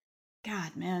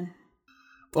 God, man.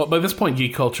 Well, by this point,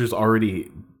 geek culture's already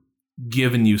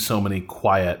given you so many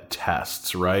quiet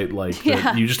tests, right? Like,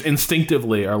 you just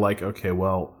instinctively are like, okay,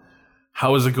 well,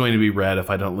 how is it going to be read if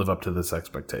I don't live up to this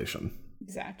expectation?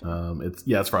 Exactly.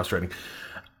 It's frustrating.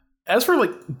 As for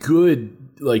like good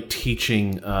like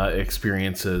teaching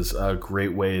experiences,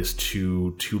 great ways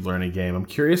to learn a game, I'm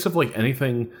curious if like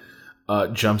anything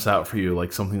jumps out for you,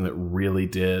 like something that really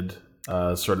did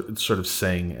sort of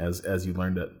sing as you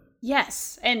learned it.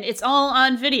 Yes, and it's all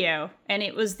on video, and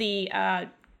it was the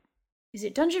is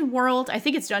it Dungeon World? I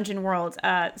think it's Dungeon World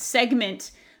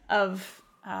segment of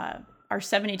our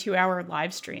 72-hour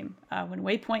live stream. When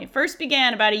Waypoint first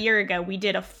began about a year ago, we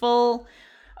did a full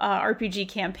RPG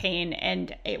campaign,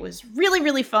 and it was really,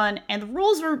 really fun. And the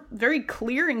rules were very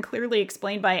clear and clearly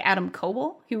explained by Adam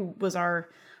Coble, who was our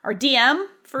DM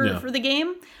for the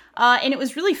game. And it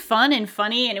was really fun and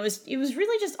funny, and it was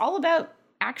really just all about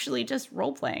actually just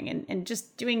role-playing and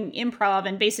just doing improv.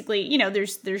 And basically,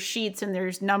 there's sheets and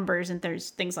there's numbers and there's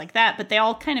things like that, but they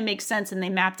all kind of make sense, and they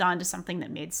mapped onto something that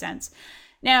made sense.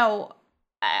 Now,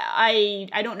 I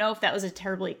don't know if that was a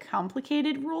terribly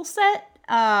complicated rule set,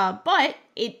 but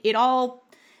it all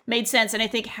made sense. And I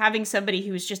think having somebody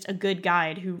who is just a good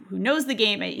guide, who knows the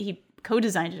game, he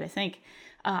co-designed it, I think,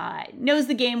 knows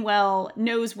the game well,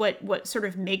 knows what sort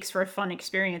of makes for a fun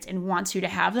experience, and wants you to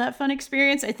have that fun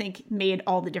experience, I think made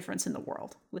all the difference in the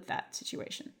world with that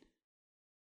situation.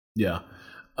 Yeah.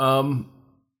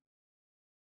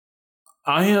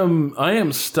 I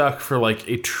am stuck for like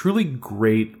a truly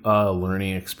great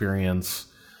learning experience.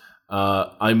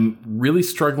 I'm really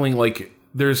struggling. Like,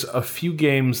 there's a few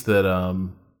games that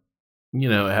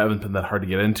haven't been that hard to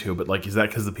get into, but like, is that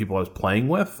because the people I was playing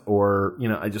with, or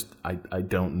I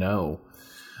don't know.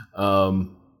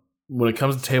 When it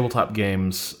comes to tabletop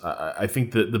games, I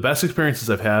think that the best experiences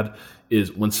I've had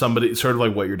is when somebody, sort of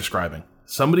like what you're describing,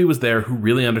 somebody was there who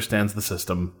really understands the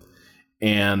system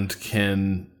and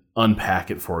can unpack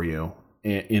it for you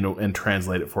and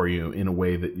translate it for you in a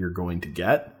way that you're going to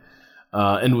get,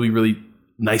 and will be really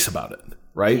nice about it,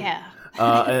 right? Yeah.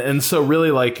 And so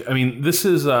really, like, I mean, this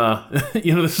is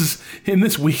this is in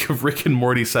this week of Rick and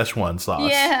Morty Szechuan sauce.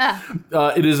 Yeah.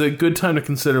 It is a good time to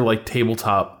consider like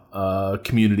tabletop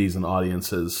communities and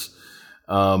audiences.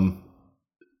 Are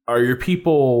your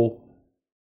people,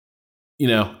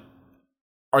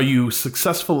 are you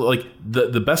successful? Like,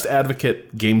 the best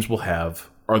advocate games will have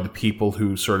are the people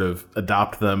who sort of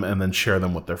adopt them and then share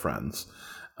them with their friends.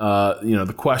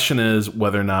 The question is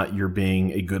whether or not you're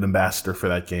being a good ambassador for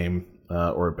that game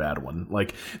or a bad one.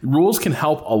 Like, rules can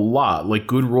help a lot. Like,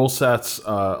 good rule sets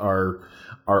are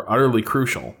utterly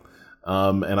crucial.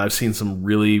 And I've seen some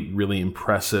really, really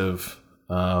impressive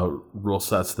rule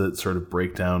sets that sort of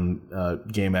break down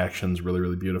game actions really,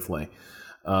 really beautifully.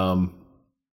 I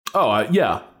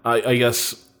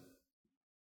guess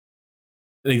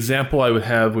an example I would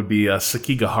have would be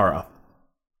Sekigahara,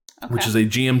 which is a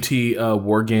GMT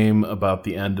war game about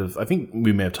the end of, I think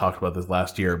we may have talked about this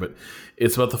last year, but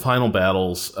it's about the final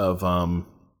battles of the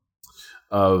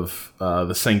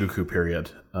Sengoku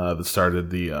period that started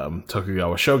the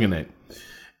Tokugawa shogunate.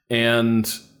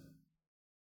 And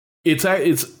it's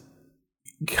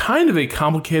kind of a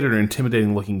complicated or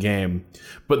intimidating looking game,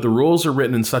 but the rules are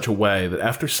written in such a way that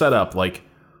after setup, like,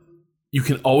 you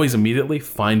can always immediately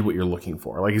find what you're looking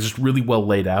for. Like, it's just really well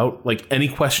laid out. Like, any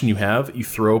question you have, you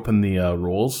throw open the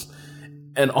rules,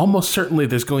 and almost certainly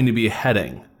there's going to be a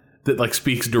heading that like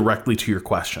speaks directly to your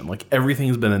question. Like, everything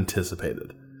has been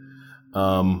anticipated,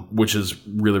 which is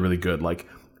really, really good. Like,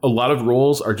 a lot of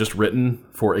rules are just written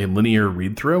for a linear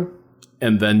read through,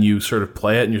 and then you sort of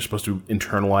play it, and you're supposed to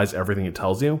internalize everything it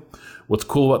tells you. What's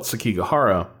cool about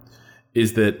Sekigahara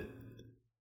is that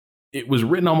it was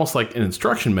written almost like an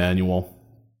instruction manual,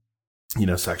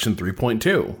 section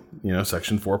 3.2,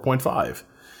 section 4.5,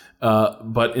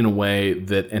 but in a way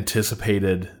that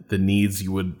anticipated the needs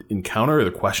you would encounter, or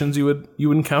the questions you would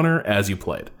encounter as you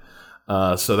played.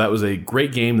 So that was a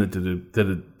great game that did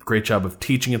a great job of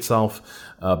teaching itself.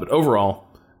 But overall,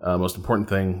 most important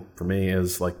thing for me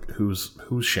is like who's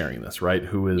sharing this, right?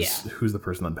 Who's the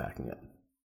person unpacking it?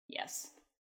 Yes.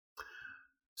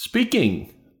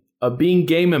 Speaking of being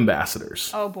game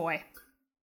ambassadors. Oh boy.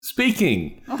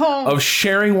 Speaking of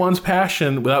sharing one's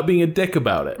passion without being a dick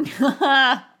about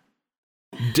it.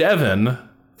 Devin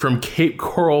from Cape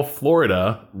Coral,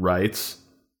 Florida writes,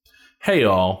 "Hey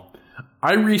y'all,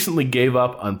 I recently gave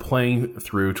up on playing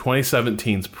through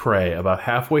 2017's Prey about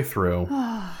halfway through,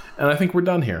 and I think we're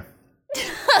done here."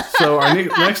 So our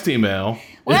next email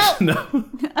is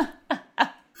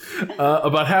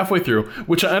about halfway through,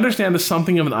 which I understand is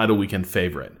something of an Idle Weekend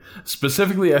favorite.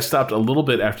 Specifically, I stopped a little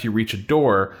bit after you reach a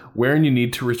door wherein you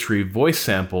need to retrieve voice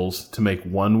samples to make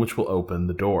one which will open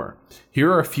the door.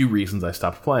 Here are a few reasons I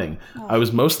stopped playing. I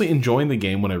was mostly enjoying the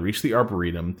game when I reached the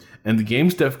Arboretum, and the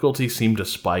game's difficulty seemed to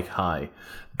spike high.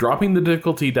 Dropping the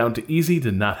difficulty down to easy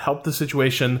did not help the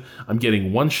situation. I'm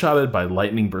getting one-shotted by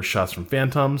lightning burst shots from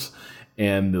phantoms,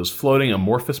 and those floating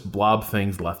amorphous blob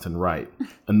things left and right.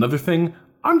 Another thing,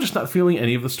 I'm just not feeling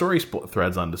any of the story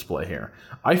threads on display here.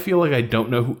 I feel like I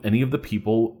don't know who any of the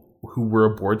people who were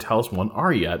aboard Talos 1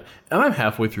 are yet, and I'm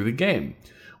halfway through the game.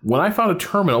 When I found a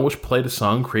terminal which played a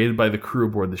song created by the crew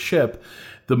aboard the ship,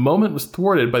 the moment was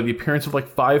thwarted by the appearance of like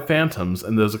 5 phantoms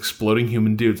and those exploding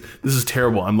human dudes. This is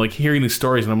terrible. I'm like hearing these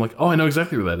stories and I'm like, oh, I know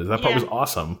exactly what that is. That part was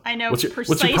awesome. I know what's your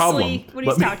precisely problem? What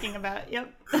he's talking about.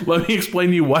 Yep. Let me explain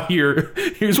to you why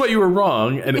here's what you were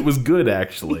wrong, and it was good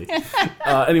actually.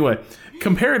 Anyway,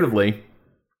 comparatively,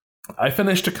 I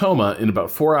finished Tacoma in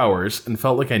about 4 hours and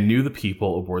felt like I knew the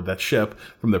people aboard that ship,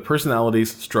 from their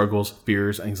personalities, struggles,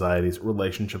 fears, anxieties,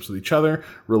 relationships with each other,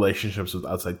 relationships with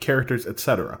outside characters,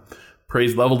 etc.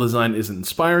 Prey's level design isn't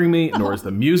inspiring me, nor is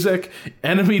the music,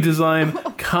 enemy design,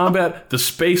 combat, the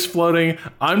space floating.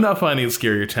 I'm not finding it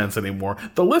scary or tense anymore.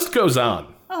 The list goes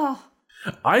on.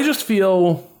 I just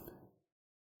feel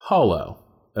hollow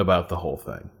about the whole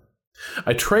thing.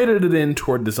 I traded it in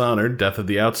toward Dishonored, Death of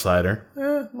the Outsider.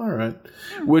 All right.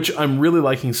 Which I'm really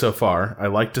liking so far. I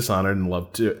like Dishonored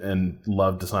and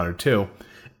love Dishonored 2.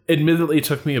 Admittedly, it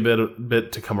took me a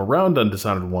bit to come around on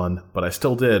Dishonored 1, but I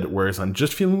still did, whereas I'm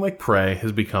just feeling like Prey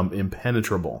has become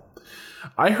impenetrable.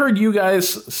 I heard you guys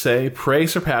say Prey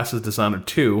surpasses Dishonored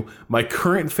 2, my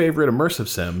current favorite immersive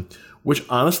sim, which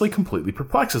honestly completely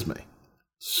perplexes me.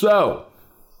 So,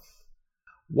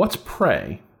 what's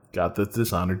Prey got that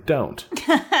Dishonored don't?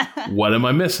 What am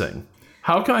I missing?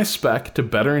 How can I spec to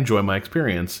better enjoy my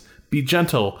experience? Be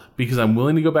gentle, because I'm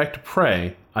willing to go back to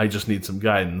Prey. I just need some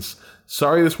guidance.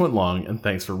 Sorry this went long, and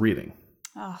thanks for reading.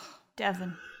 Oh,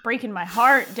 Devin. Breaking my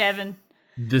heart, Devin.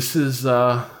 This is,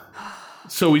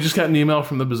 so we just got an email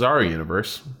from the Bizarro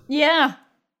universe. Yeah.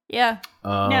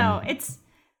 No,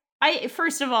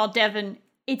 first of all, Devin,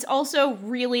 it's also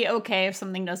really okay if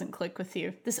something doesn't click with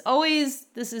you. This is always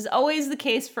the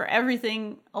case for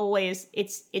everything, always.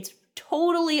 It's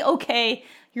totally okay.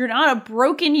 You're not a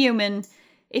broken human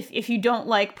if you don't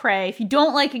like Prey. If you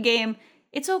don't like a game,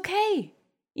 it's okay.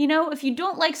 If you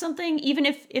don't like something, even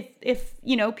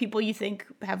if people you think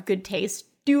have good taste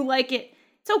do like it,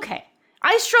 it's okay.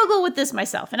 I struggle with this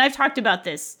myself, and I've talked about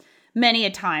this many a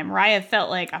time where I have felt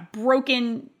like a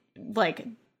broken,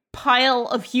 pile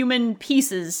of human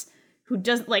pieces who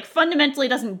fundamentally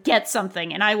doesn't get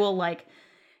something, and I will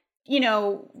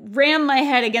ram my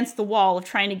head against the wall of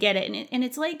trying to get it, and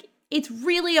it's like, it's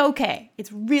really okay.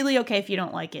 It's really okay if you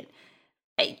don't like it.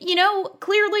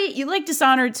 Clearly you like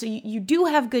Dishonored, so you do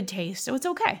have good taste, so it's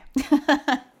okay.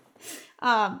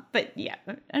 But yeah,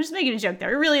 I'm just making a joke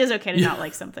there. It really is okay to not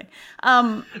like something.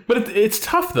 But it's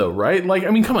tough though, right?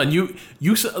 Come on, you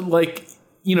physician,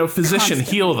 Constantly.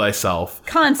 Heal thyself.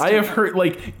 Constantly. I have heard,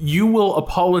 you will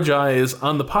apologize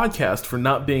on the podcast for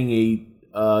not being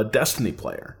a Destiny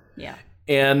player. Yeah.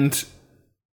 And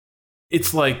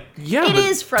it's it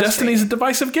is frustrating. Destiny's a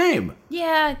divisive game.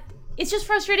 Yeah. It's just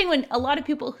frustrating when a lot of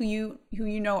people who you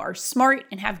know are smart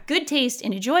and have good taste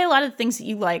and enjoy a lot of the things that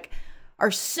you like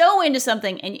are so into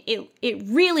something, and it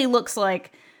really looks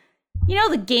like,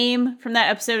 the game from that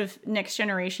episode of Next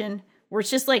Generation where it's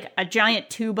just like a giant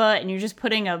tuba and you're just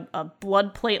putting a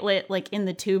blood platelet in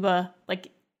the tuba,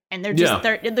 and they're just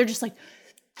they're just like,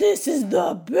 this is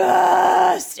the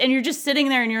best, and you're just sitting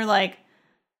there and you're like,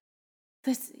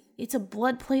 it's a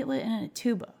blood platelet and a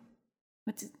tuba.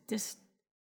 What's this?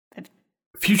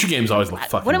 Future games always look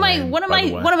fucking lame, what am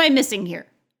I missing here?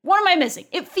 What am I missing?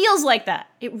 It feels like that.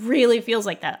 It really feels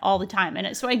like that all the time.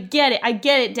 And so I get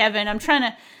it, Devin. I'm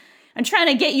trying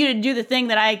to get you to do the thing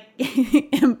that I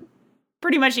am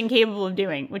pretty much incapable of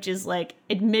doing, which is like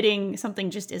admitting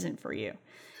something just isn't for you.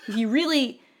 If you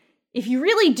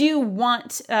really do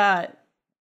want,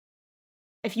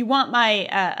 if you want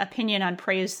my opinion on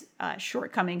Prey's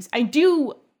shortcomings,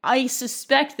 I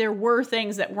suspect there were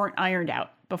things that weren't ironed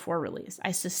out before release.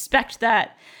 I suspect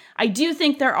that. I do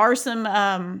think there are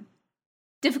some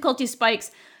difficulty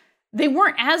spikes. They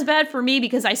weren't as bad for me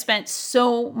because I spent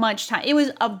so much time. It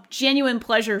was a genuine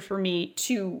pleasure for me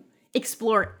to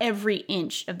explore every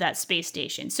inch of that space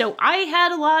station. So I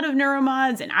had a lot of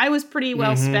neuromods and I was pretty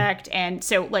well spec'd. And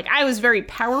so like I was very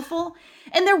powerful.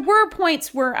 And there were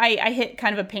points where I hit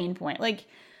kind of a pain point. Like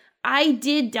I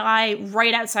did die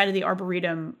right outside of the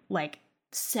Arboretum like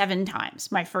 7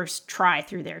 times my first try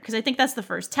through there. Because I think that's the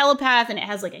first telepath and it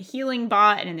has like a healing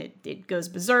bot and it goes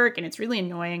berserk and it's really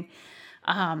annoying.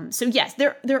 So yes,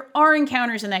 there are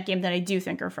encounters in that game that I do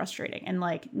think are frustrating. And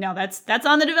like, no, that's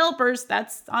on the developers.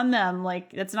 That's on them.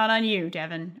 Like, that's not on you,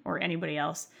 Devin, or anybody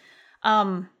else.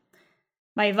 My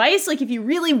advice, like if you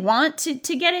really want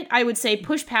to get it, I would say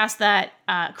push past that.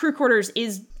 Crew quarters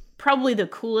is probably the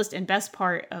coolest and best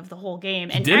part of the whole game.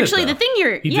 And actually the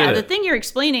thing you're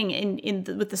explaining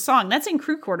with the song, that's in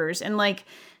Crew quarters. And like,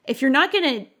 if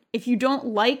you don't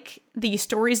like the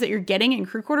stories that you're getting in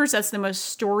Crew quarters, that's the most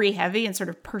story heavy and sort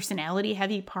of personality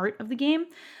heavy part of the game.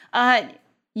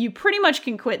 You pretty much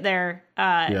can quit there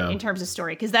in terms of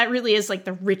story, because that really is like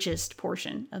the richest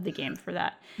portion of the game for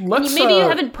that. Maybe you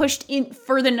haven't pushed in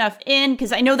further enough in,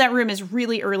 because I know that room is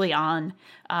really early on.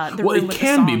 It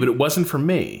can be, but it wasn't for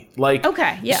me. Like,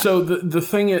 okay, yeah. So the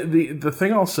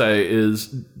thing I'll say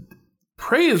is,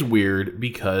 Prey is weird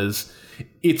because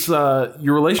it's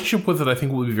your relationship with it, I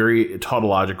think, will be very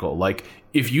tautological. Like,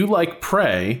 if you like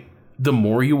Prey, the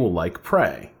more you will like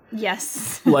Prey.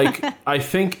 Yes. Like, I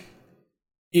think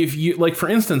if you, like, for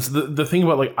instance, the thing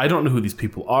about, like, I don't know who these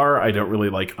people are. I don't really,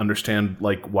 like, understand,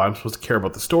 like, why I'm supposed to care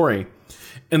about the story.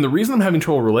 And the reason I'm having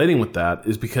trouble relating with that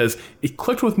is because it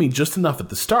clicked with me just enough at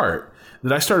the start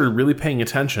that I started really paying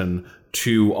attention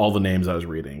to all the names I was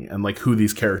reading and like who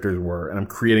these characters were. And I'm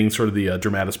creating sort of the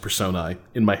dramatis personae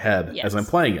in my head as I'm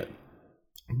playing it.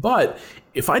 But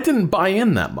if I didn't buy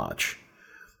in that much,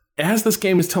 as this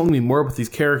game is telling me more about these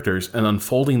characters and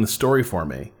unfolding the story for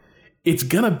me, it's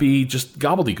going to be just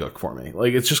gobbledygook for me.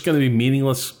 Like, it's just going to be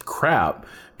meaningless crap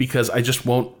because I just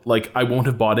won't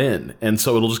have bought in. And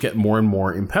so it'll just get more and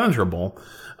more impenetrable.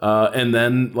 And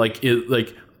then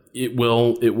it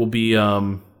will be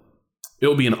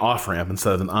an off ramp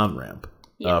instead of an on ramp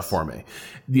for me.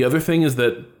 The other thing is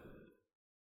that,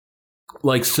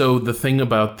 like, so the thing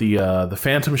about the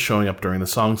Phantom showing up during the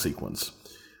song sequence,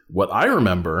 what I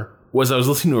remember was I was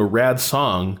listening to a rad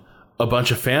song, a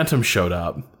bunch of Phantoms showed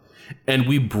up, and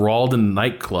we brawled in a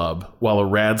nightclub while a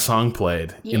rad song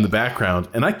played in the background,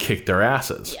 and I kicked their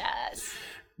asses. Yes.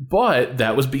 But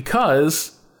that was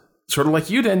because, sort of like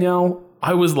you, Danielle,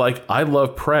 I was like, I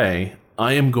love Prey.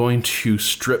 I am going to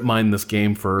strip mine this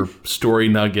game for story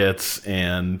nuggets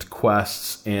and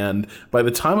quests. And by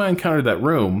the time I encountered that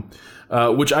room,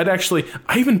 which I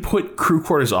even put Crew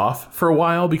quarters off for a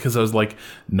while because I was like,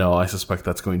 no, I suspect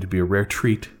that's going to be a rare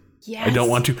treat. Yes. I don't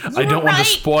want to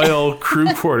spoil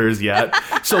Crew quarters yet.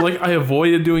 So like I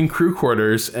avoided doing Crew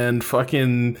quarters and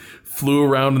fucking flew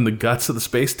around in the guts of the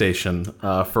space station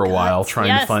for a while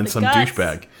trying to find some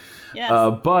douchebag.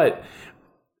 Yes. But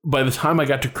by the time I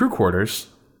got to Crew quarters,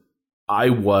 I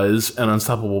was an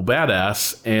unstoppable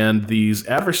badass, and these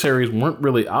adversaries weren't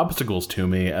really obstacles to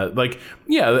me. The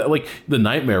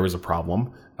nightmare was a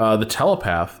problem. The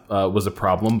telepath was a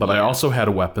problem, but I also had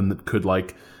a weapon that could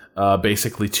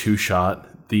basically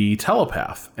two-shot the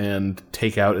telepath and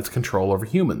take out its control over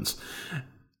humans.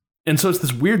 And so it's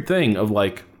this weird thing of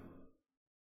like,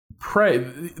 Prey.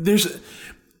 There's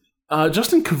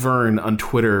Justin Cavern on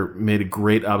Twitter made a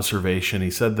great observation.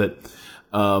 He said that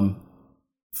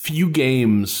few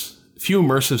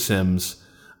immersive sims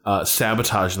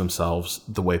sabotage themselves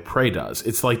the way Prey does.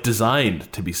 It's like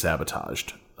designed to be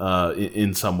sabotaged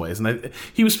in some ways. And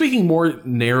he was speaking more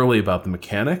narrowly about the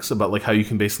mechanics, about like how you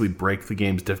can basically break the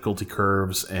game's difficulty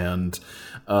curves and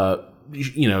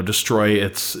destroy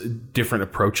its different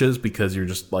approaches because you're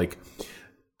just like,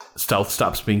 stealth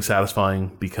stops being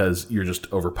satisfying because you're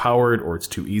just overpowered or it's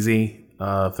too easy,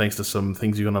 thanks to some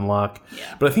things you can unlock.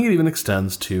 Yeah. But I think it even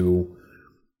extends to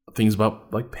things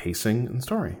about like pacing and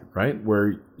story, right?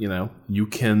 Where, you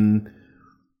can,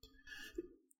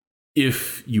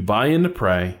 if you buy into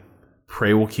Prey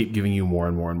will keep giving you more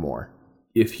and more and more.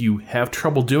 if you have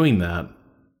trouble doing that,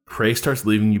 Prey starts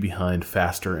leaving you behind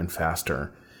faster and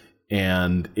faster,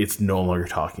 and it's no longer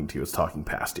talking to you, it's talking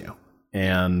past you.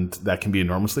 And that can be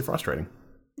enormously frustrating.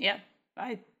 Yeah,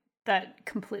 that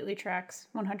completely tracks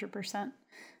 100%.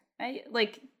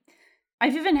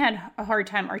 I've even had a hard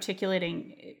time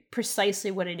articulating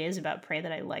precisely what it is about Prey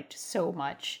that I liked so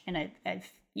much. And I've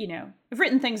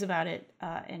written things about it,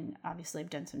 and obviously I've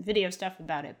done some video stuff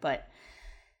about it, but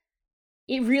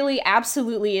it really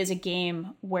absolutely is a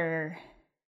game where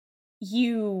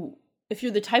if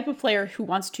you're the type of player who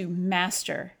wants to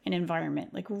master an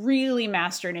environment, like really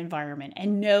master an environment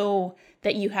and know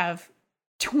that you have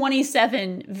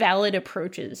 27 valid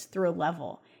approaches through a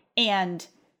level and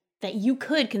that you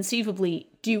could conceivably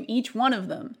do each one of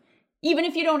them, even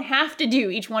if you don't have to do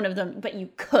each one of them, but you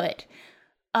could,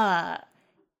 then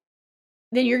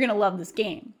you're going to love this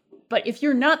game. But if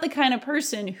you're not the kind of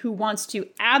person who wants to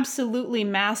absolutely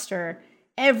master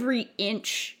every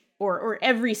inch or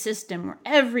every system or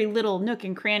every little nook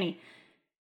and cranny,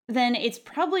 then it's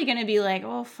probably going to be like,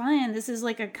 oh, fine, this is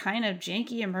like a kind of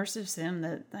janky immersive sim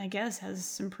that I guess has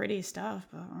some pretty stuff,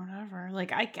 but whatever.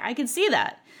 Like, I can see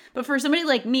that. But for somebody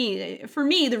like me,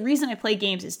 the reason I play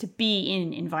games is to be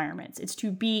in environments. It's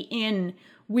to be in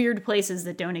weird places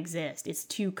that don't exist. It's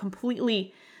to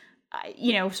completely,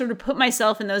 sort of put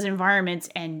myself in those environments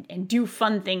and do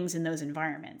fun things in those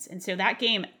environments. And so that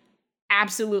game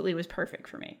absolutely was perfect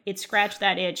for me. It scratched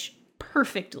that itch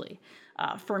perfectly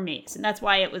for me. So that's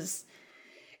why it was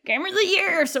Game of the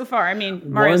Year so far. I mean,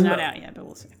 Mario's not out yet, but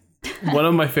we'll see. One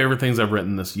of my favorite things I've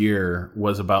written this year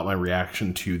was about my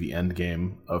reaction to the end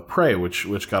game of Prey,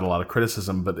 which got a lot of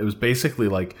criticism, but it was basically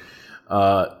like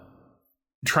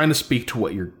trying to speak to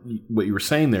what you were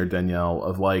saying there, Danielle,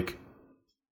 of like,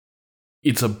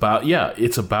 it's about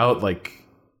like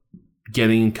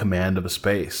getting command of a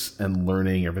space and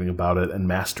learning everything about it and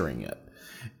mastering it.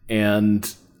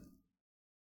 And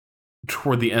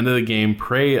toward the end of the game,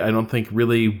 Prey, I don't think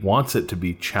really wants it to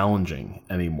be challenging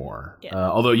anymore. Yeah.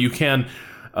 Although you can,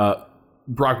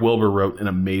 Brock Wilbur wrote an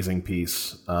amazing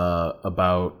piece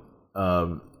about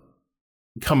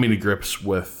coming to grips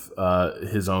with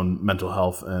his own mental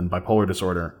health and bipolar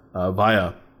disorder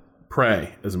via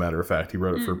Prey, as a matter of fact. He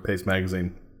wrote it for Paste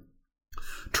Magazine.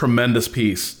 Tremendous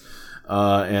piece.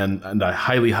 And I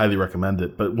highly, highly recommend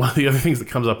it. But one of the other things that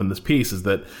comes up in this piece is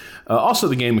that also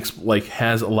the game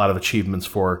has a lot of achievements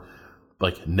for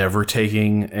like never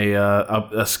taking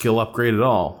a skill upgrade at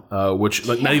all, which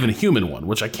not even a human one,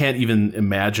 which I can't even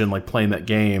imagine like playing that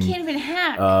game. Can't even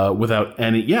hack without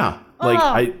any. Yeah,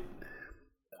 like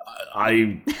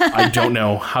I don't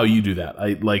know how you do that.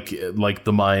 I like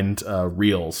the mind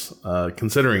reels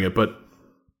considering it, but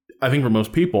I think for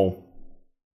most people,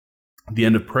 the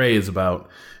end of Prey is about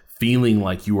feeling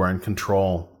like you are in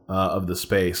control of the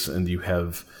space, and you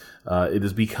have it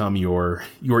has become your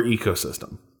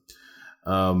ecosystem,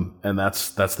 and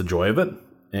that's the joy of it.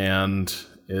 And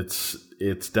it's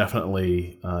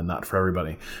definitely not for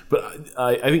everybody. But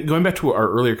I think going back to our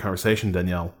earlier conversation,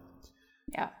 Danielle,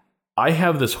 yeah, I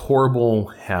have this horrible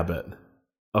habit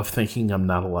of thinking I'm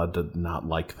not allowed to not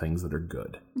like things that are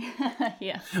good.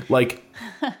 Yeah, like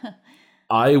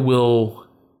I will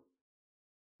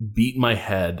beat my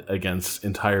head against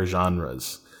entire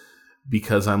genres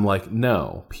because I'm like,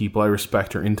 no, people I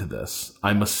respect are into this.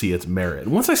 I must see its merit.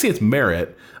 And once I see its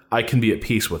merit, I can be at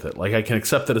peace with it. Like, I can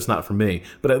accept that it's not for me,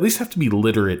 but I at least have to be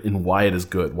literate in why it is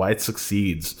good, why it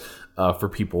succeeds for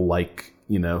people like,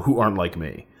 who aren't like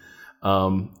me.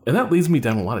 And that leads me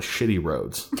down a lot of shitty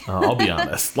roads. I'll be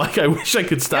honest. Like, I wish I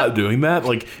could stop doing that.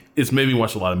 Like, it's made me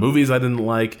watch a lot of movies I didn't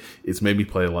like. It's made me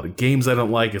play a lot of games I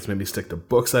don't like. It's made me stick to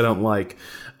books I don't like.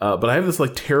 But I have this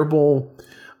like terrible,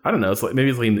 I don't know, it's like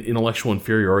maybe it's like an intellectual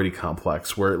inferiority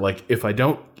complex where like if I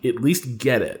don't at least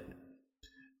get it,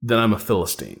 then I'm a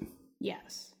Philistine.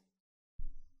 Yes.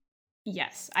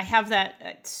 Yes, I have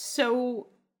that so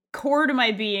core to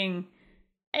my being.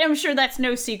 I'm sure that's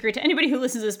no secret to anybody who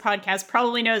listens to this podcast.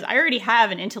 Probably knows I already have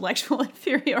an intellectual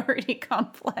inferiority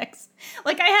complex.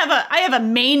 Like I have a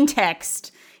main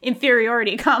text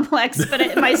inferiority complex, but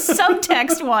my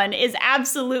subtext one is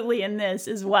absolutely in this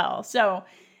as well. So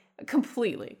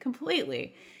completely.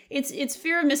 It's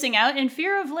fear of missing out and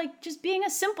fear of like just being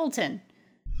a simpleton,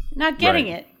 not getting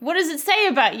it. What does it say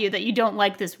about you that you don't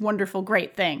like this wonderful,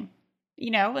 great thing?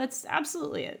 That's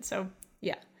absolutely it. So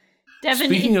yeah.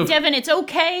 Devin, it's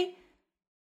okay.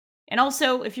 And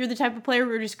also, if you're the type of player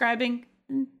we're describing,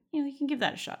 you can give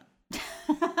that a shot.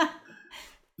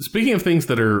 Speaking of things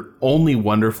that are only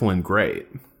wonderful and great.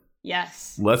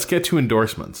 Yes. Let's get to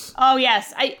endorsements. Oh,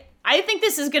 yes. I think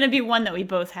this is going to be one that we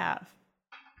both have.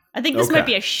 I think this might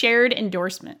be a shared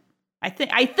endorsement.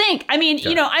 I mean,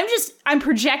 you know, I'm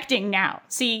projecting now.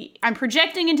 See, I'm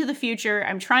projecting into the future.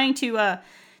 I'm trying to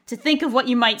think of what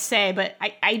you might say, but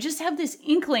I just have this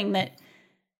inkling that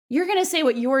you're going to say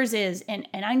what yours is, and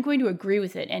I'm going to agree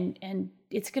with it, and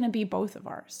it's going to be both of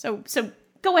ours. So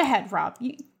go ahead, Rob.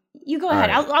 You go ahead.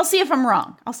 Right. I'll see if I'm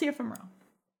wrong.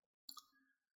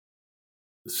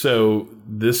 So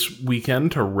this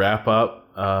weekend, to wrap up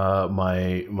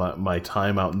my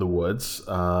time out in the woods,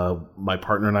 my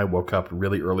partner and I woke up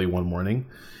really early one morning,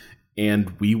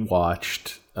 and we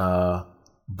watched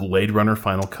Blade Runner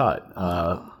Final Cut.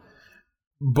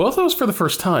 Both of us for the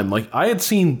first time. Like, I had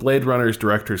seen Blade Runner's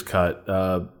director's cut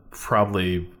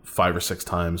probably 5 or 6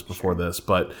 times before this,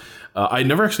 but I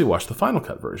never actually watched the Final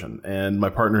Cut version, and my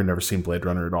partner had never seen Blade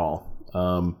Runner at all.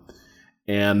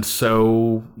 And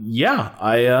so,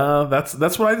 yeah,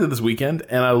 that's what I did this weekend,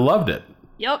 and I loved it.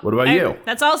 Yep. What about you?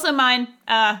 That's also mine.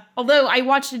 Although I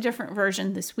watched a different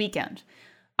version this weekend.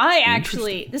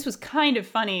 This was kind of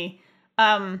funny.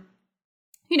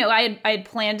 You know, I had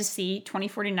planned to see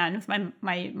 2049 with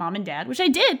my mom and dad, which I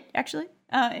did, actually.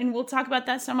 And we'll talk about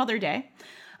that some other day.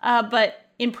 But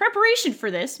in preparation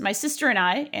for this, my sister and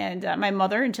I, and my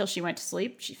mother, until she went to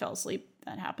sleep, she fell asleep,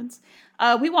 that happens,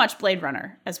 we watched Blade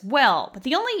Runner as well. But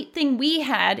the only thing we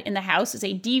had in the house is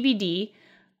a DVD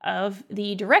of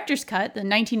the director's cut, the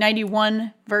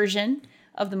 1991 version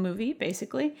of the movie,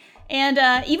 basically. And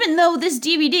even though this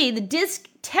DVD, the disc,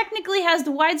 technically has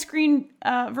the widescreen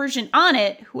version on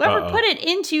it, whoever put it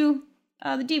into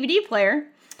the DVD player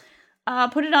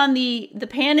put it on the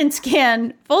pan and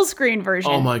scan full screen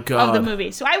version of the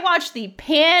movie. So I watched the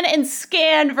pan and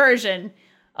scan version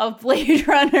of Blade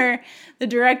Runner, the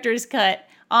director's cut,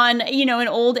 on, you know, an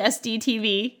old SD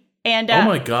TV. And oh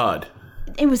my God.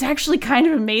 It was actually kind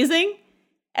of amazing.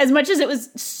 As much as it was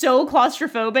so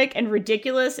claustrophobic and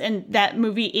ridiculous, and that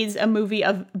movie is a movie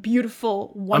of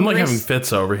beautiful, wondrous... I'm like having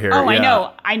fits over here. Oh,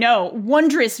 yeah. I know.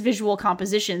 Wondrous visual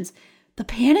compositions. The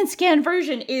pan and scan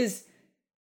version is...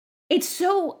 It's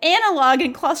so analog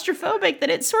and claustrophobic that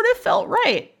it sort of felt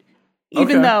right.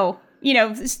 Even though...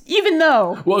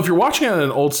 Well, if you're watching it on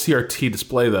an old CRT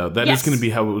display, though, that is going to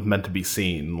be how it was meant to be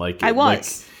seen.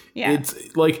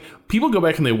 It's like, people go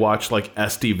back and they watch like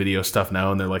SD video stuff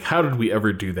now, and they're like, how did we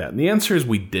ever do that? And the answer is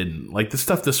we didn't. Like, the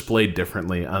stuff displayed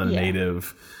differently on a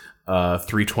native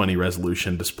 320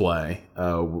 resolution display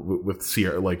with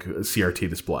CRT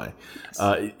display.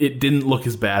 Yes. It didn't look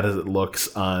as bad as it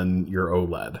looks on your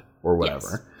OLED or whatever.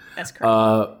 Yes, that's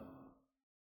correct.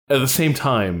 At the same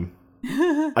time,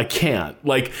 I can't.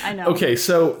 Like, I know. Okay,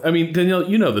 so, I mean, Danielle,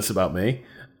 you know this about me.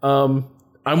 I'm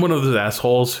one of those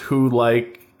assholes who,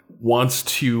 like, wants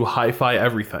to hi-fi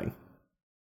everything.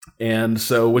 And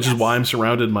so, which is why I'm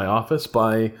surrounded in my office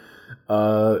by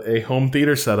a home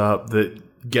theater setup that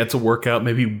gets a workout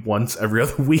maybe once every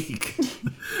other week.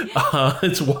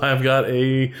 It's why I've got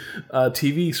a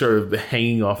TV sort of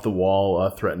hanging off the wall,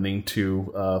 threatening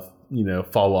to,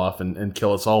 fall off and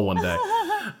kill us all one day.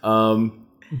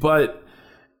 But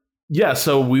yeah,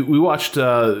 so we watched,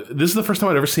 this is the first time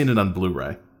I'd ever seen it on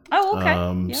Blu-ray. Oh,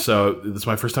 okay. So this is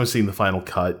my first time seeing the final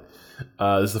cut.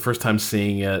 This is the first time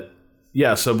seeing it.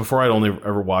 Yeah, so before I'd only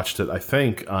ever watched it, I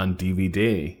think, on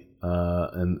DVD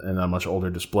and on much older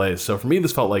displays. So for me,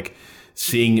 this felt like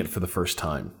seeing it for the first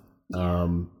time.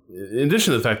 In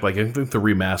addition to the fact, like, I think the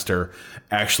remaster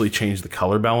actually changed the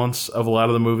color balance of a lot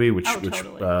of the movie, which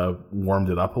warmed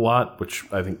it up a lot, which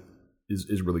I think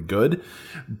is really good.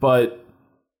 But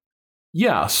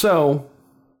yeah, so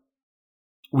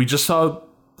we just saw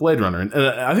Blade Runner, and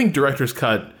I think director's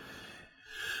cut,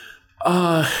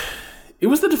 it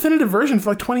was the definitive version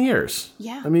for like 20 years.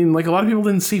 Yeah. I mean, like, a lot of people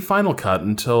didn't see Final Cut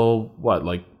until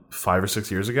like 5 or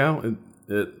 6 years ago.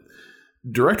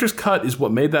 Director's cut is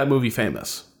what made that movie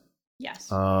famous. Yes.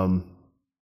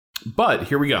 But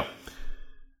here we go.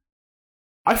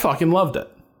 I fucking loved it.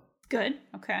 Good.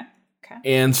 Okay.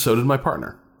 And so did my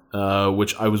partner,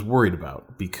 which I was worried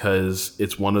about, because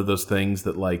it's one of those things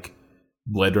that, like,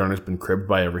 Blade Runner's been cribbed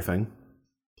by everything.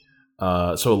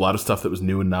 So a lot of stuff that was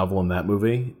new and novel in that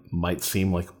movie might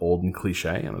seem like old and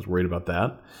cliche, and I was worried about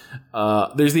that.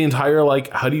 There's the entire, like,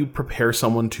 how do you prepare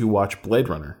someone to watch Blade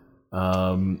Runner?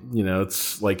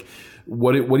 It's like,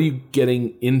 what are you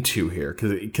getting into here?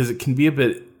 Because it can be a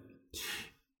bit...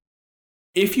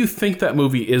 If you think that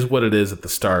movie is what it is at the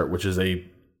start, which is a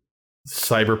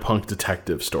cyberpunk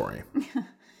detective story,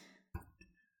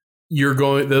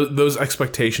 those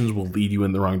expectations will lead you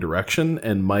in the wrong direction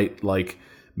and might, like,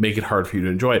 make it hard for you to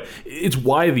enjoy it. It's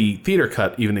why the theater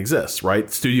cut even exists, right?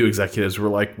 Studio executives were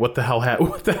like, what the hell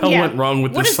went wrong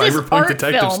with this cyberpunk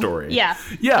detective story? Yeah.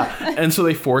 And so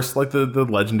they forced like the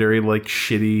legendary like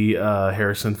shitty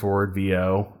Harrison Ford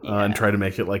VO and try to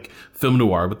make it like film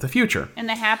noir with the future. And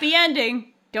the happy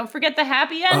ending. Don't forget the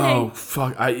happy ending. Oh,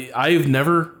 fuck. I've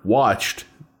never watched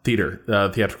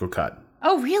theatrical cut.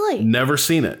 Oh, really? Never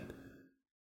seen it.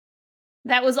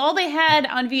 That was all they had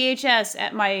on VHS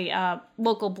at my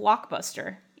local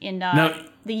Blockbuster in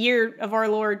the year of our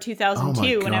Lord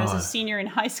 2002 when I was a senior in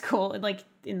high school, like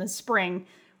in the spring,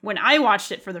 when I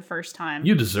watched it for the first time.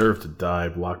 You deserve to die,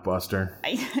 Blockbuster.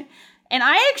 And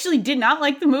I actually did not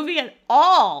like the movie at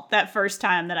all that first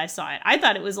time that I saw it. I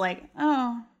thought it was like,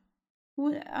 oh,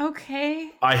 okay.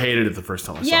 I hated it the first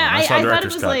time I saw it. I thought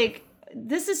it was like,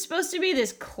 this is supposed to be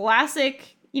this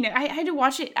classic... I had to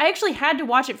watch it. I actually had to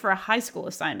watch it for a high school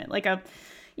assignment.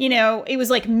 It was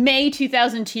like May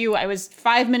 2002. I was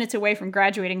 5 minutes away from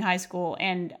graduating high school,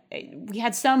 and we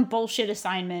had some bullshit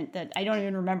assignment that I don't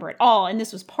even remember at all. And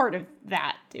this was part of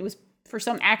that. It was for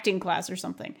some acting class or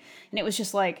something. And it was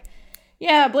just like,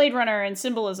 yeah, Blade Runner and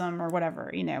symbolism or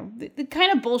whatever, the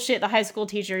kind of bullshit the high school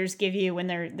teachers give you when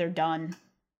they're done.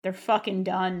 They're fucking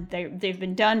done. They've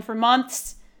been done for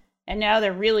months, and now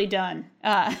they're really done.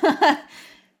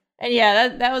 And yeah,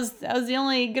 that was the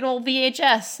only good old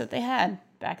VHS that they had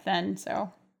back then.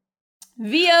 So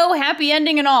VO, happy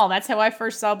ending and all. That's how I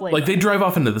first saw Blade Runner. They drive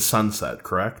off into the sunset,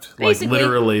 correct? Basically, like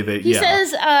literally, he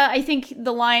says, I think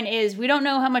the line is, "We don't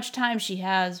know how much time she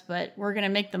has, but we're gonna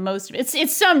make the most of it."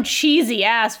 It's some cheesy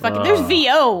ass fucking. There's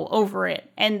VO over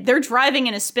it, and they're driving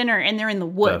in a spinner, and they're in the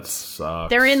woods. That sucks.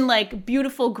 They're in like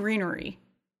beautiful greenery,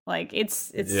 like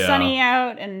it's sunny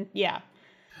out, and yeah.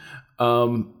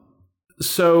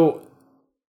 So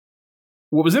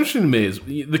what was interesting to me is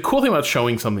the cool thing about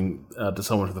showing something to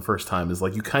someone for the first time is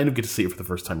like you kind of get to see it for the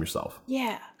first time yourself.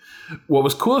 Yeah. What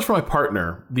was cool is for my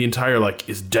partner, the entire like,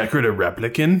 is Deckard a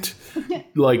replicant?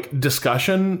 like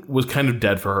discussion was kind of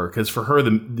dead for her because for her,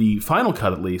 the final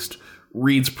cut at least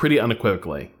reads pretty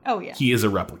unequivocally. Oh yeah. He is a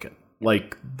replicant.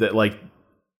 Like that, like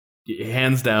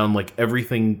hands down, like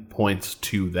everything points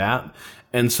to that.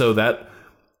 And so that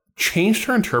changed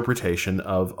her interpretation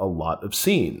of a lot of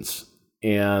scenes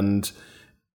and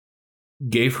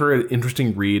gave her an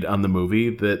interesting read on the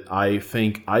movie that I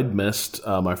think I'd missed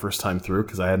my first time through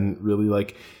because I hadn't really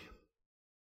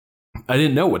I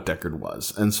didn't know what Deckard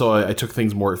was. And so I took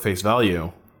things more at face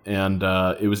value. And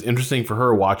it was interesting for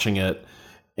her watching it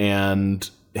and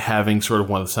having sort of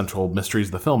one of the central mysteries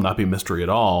of the film not be a mystery at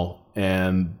all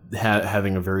and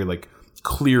having a very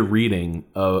clear reading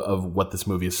of what this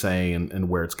movie is saying and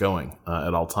where it's going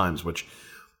at all times, which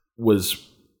was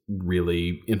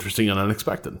really interesting and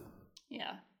unexpected.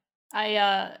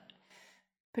 Yeah.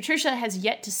 Patricia has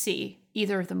yet to see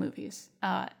either of the movies,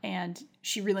 and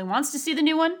she really wants to see the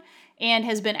new one and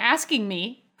has been asking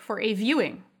me for a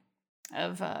viewing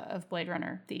of Blade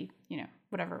Runner, the,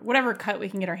 whatever cut we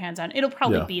can get our hands on. It'll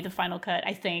probably be the final cut,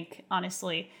 I think,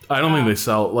 honestly. I don't think they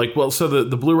sell, so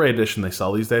the Blu-ray edition they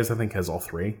sell these days, I think, has all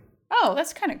three. Oh,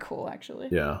 that's kind of cool, actually.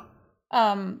 Yeah.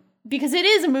 Because it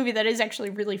is a movie that is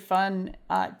actually really fun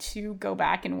to go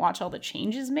back and watch all the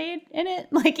changes made in it.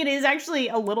 It is actually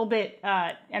a little bit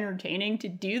entertaining to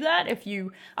do that if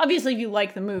you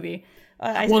like the movie.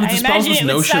 It dispels this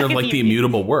notion of the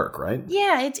immutable work, right?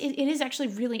 Yeah, it is actually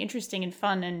really interesting and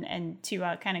fun and to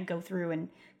kind of go through and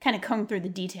kind of comb through the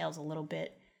details a little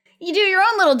bit. You do your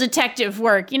own little detective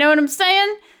work, you know what I'm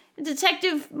saying? A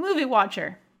detective movie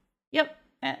watcher. Yep,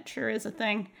 that sure is a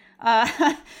thing.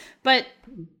 But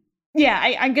yeah,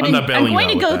 I'm going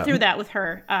to go through that with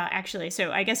her, actually.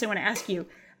 So I guess I want to ask you,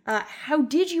 how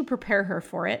did you prepare her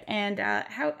for it, and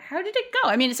how did it go?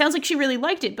 I mean, it sounds like she really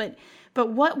liked it, but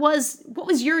what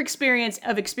was your experience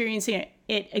of experiencing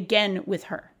it again with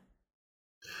her?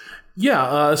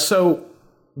 Yeah, so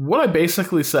what I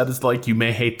basically said is you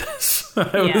may hate this.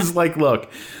 I was like,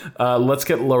 look, let's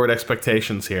get lowered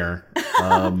expectations here.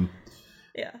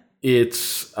 Yeah,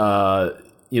 it's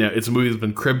it's a movie that's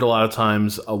been cribbed a lot of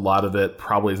times. A lot of it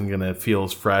probably isn't going to feel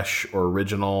as fresh or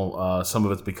original. Some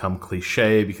of it's become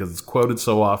cliche because it's quoted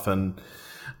so often.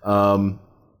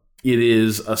 It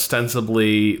is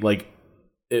ostensibly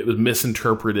it was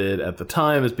misinterpreted at the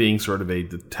time as being sort of a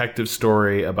detective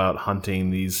story about hunting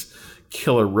these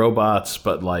killer robots,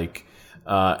 but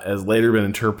has later been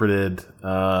interpreted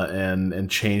and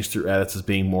changed through edits as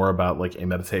being more about a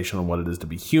meditation on what it is to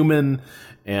be human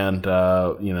and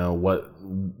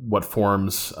what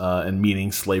forms and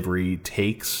meaning slavery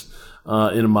takes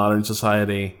in a modern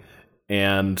society.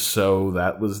 And so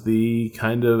that was the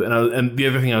kind of, and the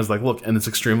other thing I was like, look, and it's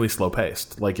extremely slow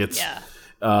paced. Like it's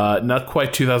not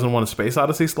quite 2001: A Space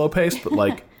Odyssey slow paced, but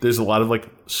like there's a lot of like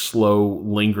slow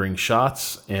lingering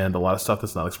shots and a lot of stuff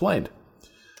that's not explained.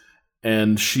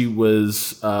 And she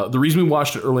was, the reason we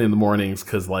watched it early in the mornings,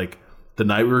 because like the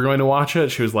night we were going to watch it,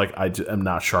 she was like, am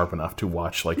not sharp enough to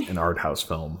watch like an art house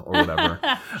film or whatever.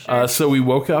 Sure. So we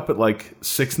woke up at like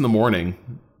 6 a.m.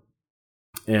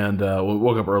 And we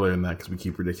woke up earlier than that because we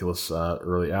keep ridiculous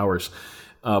early hours.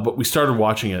 But we started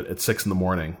watching it at 6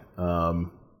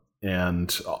 a.m.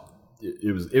 And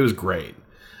it was great.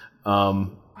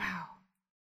 Wow.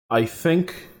 I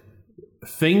think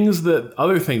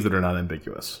other things that are not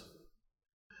ambiguous.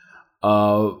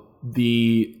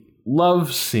 The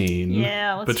love scene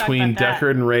between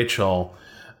Deckard and Rachel,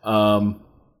 not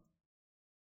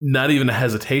even a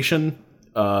hesitation,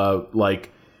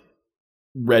 like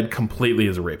read completely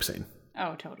as a rape scene.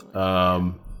 Oh, totally.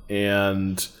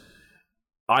 And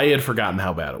I had forgotten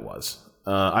how bad it was.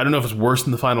 I don't know if it's worse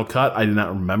than the final cut. I did not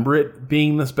remember it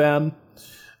being this bad.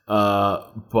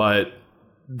 But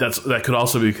that could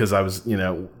also be because I was,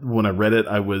 when I read it,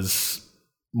 I was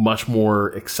much more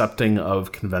accepting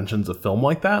of conventions of film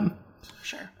like that.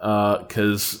 Sure.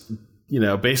 Because,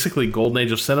 basically Golden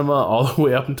Age of cinema all the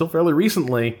way up until fairly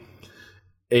recently,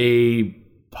 a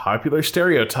popular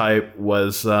stereotype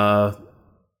was the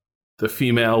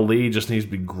female lead just needs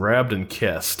to be grabbed and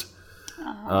kissed.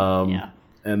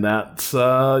 And that's,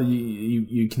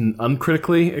 you can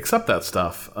uncritically accept that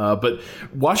stuff. But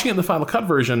watching it in the Final Cut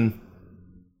version,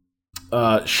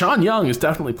 Sean Young is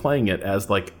definitely playing it as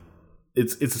like,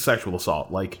 it's a sexual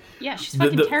assault. Like, yeah, she's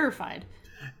fucking terrified.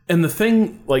 And the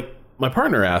thing, like, my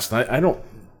partner asked,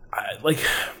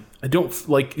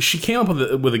 she came up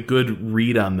with a good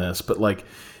read on this, but like,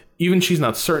 even she's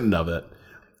not certain of it.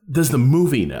 Does the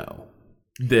movie know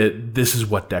that this is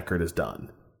what Deckard has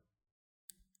done?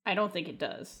 I don't think it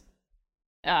does.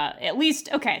 At least,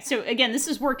 okay, so again, this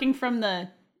is working from the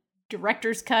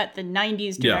director's cut, the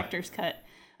 90s director's cut.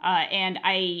 And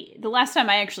the last time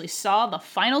I actually saw the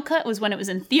final cut was when it was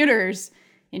in theaters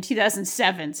in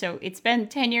 2007. So it's been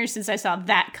 10 years since I saw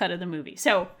that cut of the movie.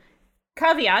 So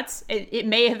caveats, it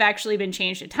may have actually been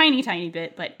changed a tiny, tiny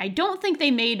bit, but I don't think they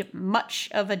made much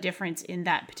of a difference in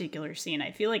that particular scene.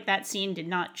 I feel like that scene did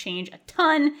not change a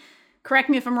ton. Correct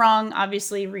me if I'm wrong,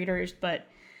 obviously, readers, but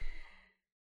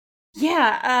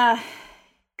yeah,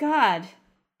 God,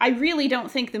 I really don't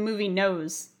think the movie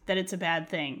knows that it's a bad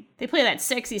thing. They play that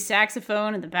sexy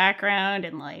saxophone in the background,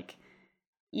 and like,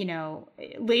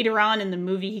 later on in the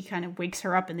movie, he kind of wakes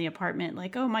her up in the apartment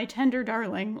like, oh, my tender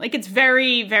darling. Like, it's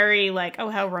very, very like, oh,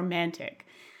 how romantic.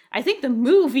 I think the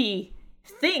movie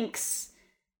thinks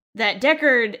that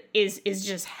Deckard is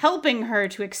just helping her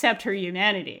to accept her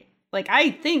humanity. Like,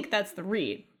 I think that's the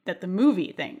read that the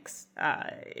movie thinks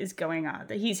is going on.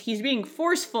 That he's being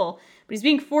forceful, but he's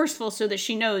being forceful so that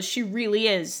she knows she really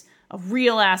is a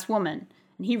real ass woman,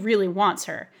 and he really wants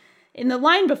her. In the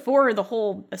line before the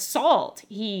whole assault,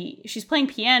 she's playing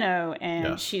piano,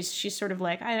 and she's sort of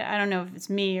like, I don't know if it's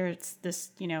me or it's this,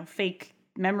 fake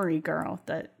memory girl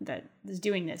that is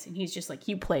doing this. And he's just like,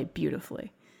 you play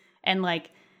beautifully. And like,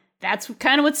 that's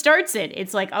kind of what starts it.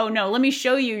 It's like, oh no, let me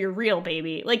show you you're real,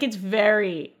 baby. Like, it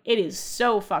is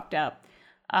so fucked up.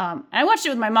 I watched it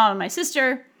with my mom and my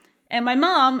sister, and my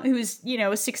mom, who's, a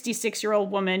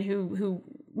 66-year-old woman who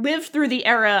lived through the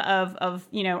era of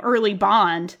early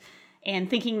Bond,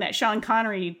 and thinking that Sean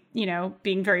Connery,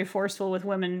 being very forceful with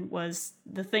women was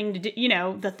the thing to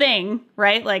do, the thing,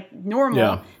 right? Like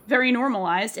normal, very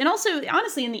normalized. And also,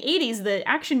 honestly, in the 80s, the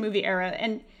action movie era,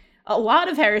 and a lot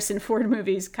of Harrison Ford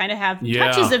movies kind of have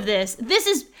touches of this.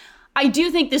 I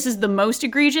do think this is the most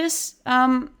egregious,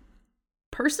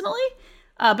 personally.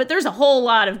 But there's a whole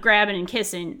lot of grabbing and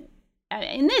kissing.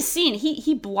 In this scene,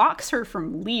 he blocks her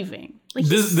from leaving. Like,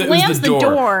 he slams the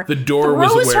door. The door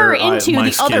throws was her into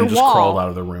the other wall. Crawled out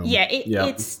of the room. Yeah,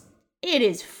 it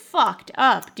is fucked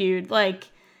up, dude. Like,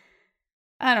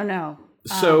 I don't know.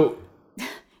 So,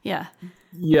 yeah,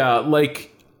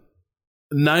 like,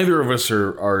 neither of us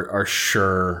are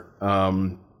sure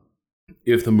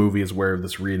if the movie is aware of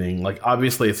this reading. Like,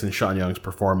 obviously, it's in Sean Young's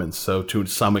performance, so to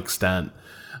some extent,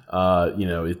 that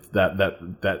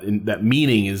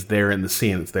meaning is there in the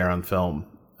scene. It's there on film.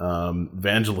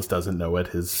 Vangelis doesn't know it.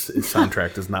 His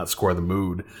soundtrack does not score the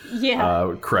mood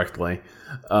correctly.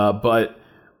 But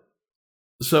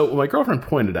so what my girlfriend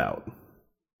pointed out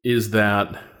is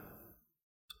that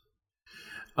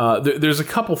there's a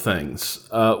couple things.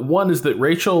 One is that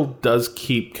Rachel does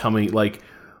keep coming, like,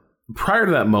 prior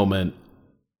to that moment,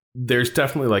 there's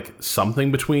definitely like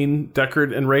something between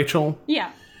Deckard and Rachel.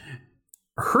 Yeah.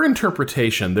 her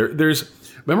interpretation, there's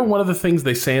remember one of the things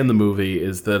they say in the movie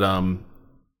is that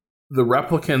the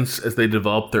replicants, as they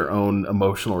develop their own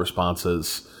emotional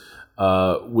responses,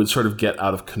 would sort of get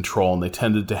out of control, and they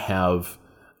tended to have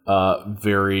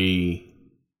very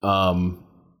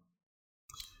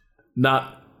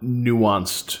not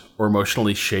nuanced or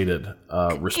emotionally shaded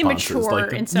responses. Immature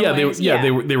in some ways.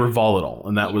 They were volatile,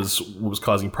 and that was what was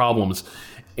causing problems.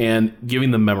 And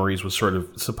giving them memories was sort of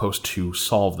supposed to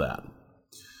solve that.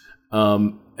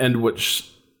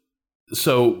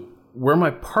 So where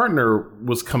my partner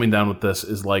was coming down with this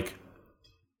is like,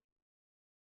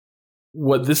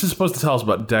 what this is supposed to tell us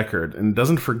about Deckard, and it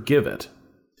doesn't forgive it,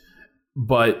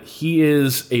 but he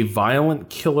is a violent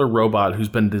killer robot who's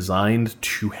been designed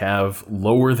to have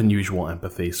lower than usual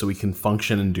empathy so he can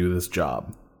function and do this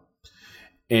job.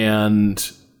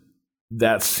 And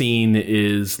that scene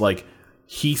is like,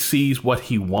 he sees what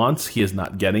he wants, he is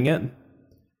not getting it,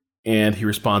 and he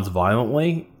responds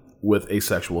violently with a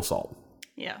sexual assault.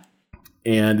 Yeah.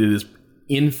 And it is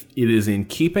in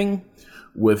keeping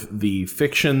with the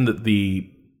fiction that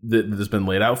has been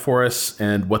laid out for us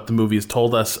and what the movie has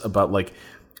told us about like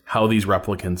how these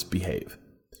replicants behave.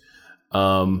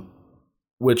 But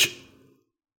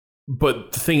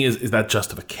the thing is that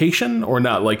justification or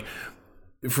not? Like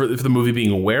for the movie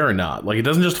being aware or not? Like it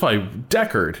doesn't justify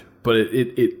Deckard, but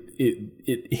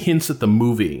it hints at the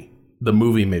movie. The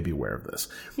movie may be aware of this.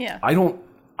 Yeah. I don't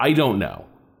know.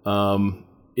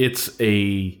 It's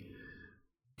a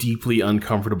deeply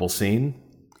uncomfortable scene.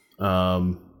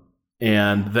 And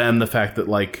then the fact that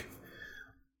like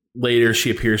later she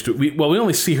appears to, we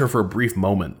only see her for a brief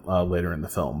moment later in the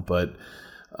film, but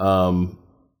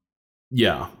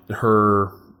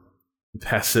her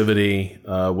passivity,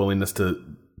 willingness to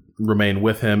remain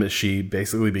with him, is she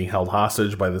basically being held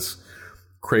hostage by this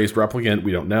crazed replicant?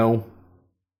 We don't know.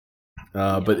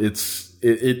 But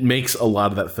it makes a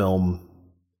lot of that film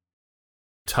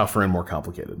tougher and more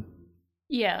complicated.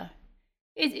 Yeah.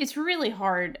 It's really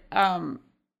hard.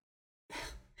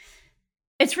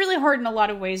 It's really hard in a lot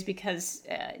of ways because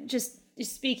just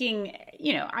speaking,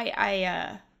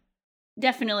 I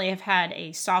definitely have had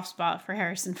a soft spot for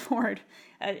Harrison Ford,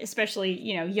 especially,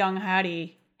 young,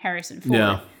 haughty Harrison Ford.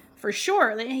 Yeah. For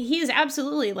sure. He is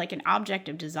absolutely like an object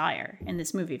of desire in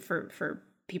this movie for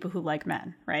people who like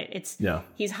men, right?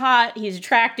 He's hot, he's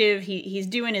attractive, he's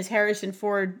doing his Harrison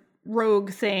Ford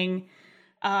rogue thing.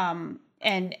 And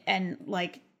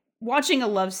like watching a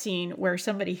love scene where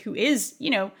somebody who is,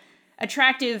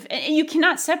 attractive, and you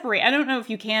cannot separate. I don't know if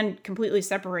you can completely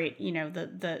separate,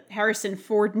 the Harrison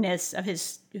Fordness of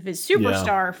his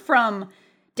superstar from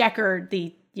Deckard,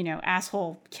 the,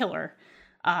 asshole killer.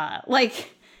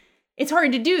 It's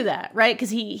hard to do that, right?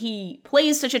 Because he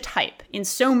plays such a type in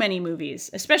so many movies,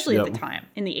 especially at the time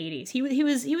in the 80s.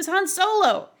 He was Han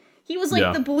Solo. He was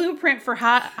like the blueprint for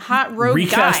hot rogue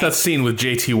Recast guy. that scene with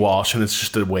J.T. Walsh, and it's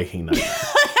just a waking nightmare.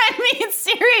 I mean,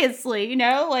 seriously,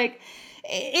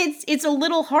 it's a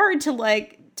little hard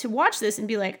to watch this and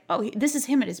be like, oh, this is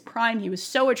him at his prime. He was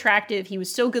so attractive. He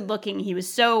was so good looking. He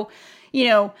was so,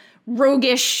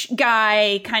 roguish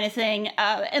guy kind of thing.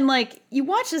 And like you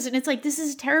watch this and it's like, this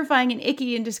is terrifying and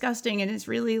icky and disgusting. And it's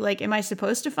really like, am I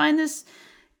supposed to find this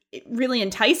really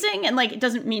enticing? And like, it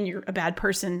doesn't mean you're a bad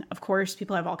person. Of course,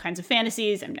 people have all kinds of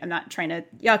fantasies. I'm not trying to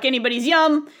yuck anybody's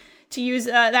yum, to use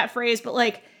that phrase, but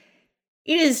like,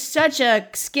 it is such a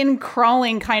skin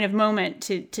crawling kind of moment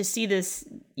to see this,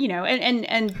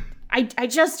 and I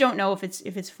just don't know if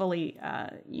it's fully,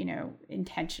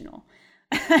 intentional.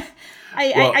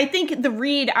 I think the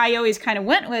read I always kind of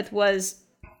went with was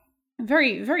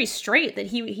very, very straight, that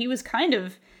he was kind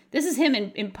of, this is him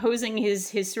imposing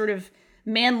his sort of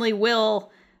manly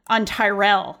will on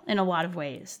Tyrell in a lot of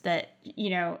ways, that,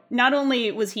 not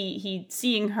only was he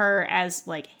seeing her as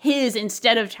like his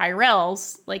instead of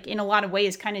Tyrell's, like in a lot of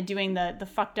ways kind of doing the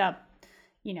fucked up,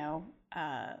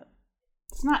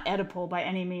 it's not Oedipal by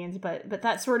any means, but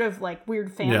that sort of like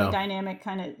weird family dynamic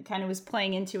kind of was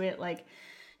playing into it. Like,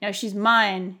 now she's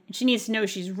mine and she needs to know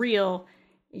she's real.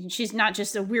 And she's not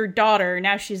just a weird daughter.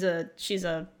 Now she's a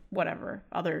whatever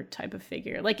other type of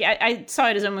figure. Like I saw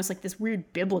it as almost like this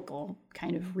weird biblical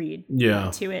kind of read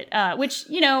to it, which,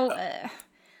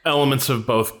 elements of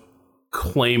both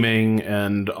claiming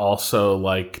and also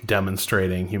like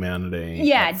demonstrating humanity.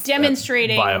 Yeah,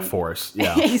 demonstrating via force.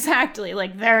 Yeah, exactly.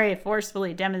 Like very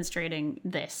forcefully demonstrating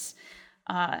this.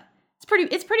 It's pretty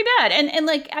bad. And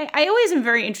like I always am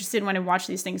very interested when I watch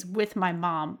these things with my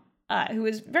mom, who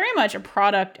is very much a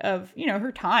product of,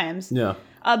 her times. Yeah.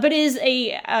 But is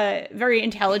a very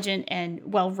intelligent and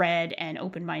well-read and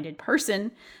open-minded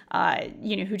person,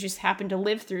 who just happened to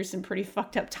live through some pretty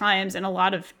fucked up times and a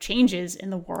lot of changes in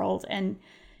the world. And,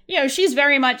 she's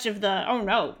very much of the, oh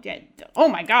no, oh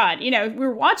my God, we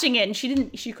were watching it and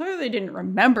she clearly didn't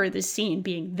remember this scene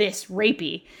being this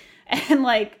rapey. And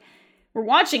like, we're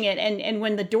watching it, and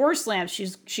when the door slams,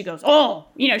 she goes, oh,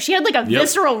 she had like a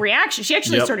visceral reaction. She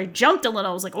actually sort of jumped a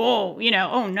little. I was like, oh,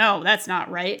 oh no, that's not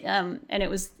right. And it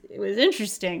was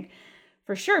interesting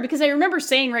for sure, because I remember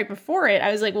saying right before it,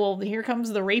 I was like, well, here comes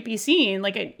the rapey scene.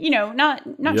 Like, not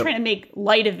trying to make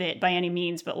light of it by any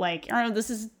means, but like, I don't know, this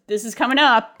is coming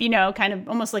up, kind of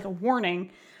almost like a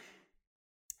warning.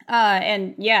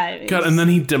 And yeah. God, and then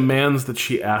he demands that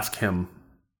she ask him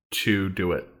to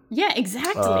do it. Yeah,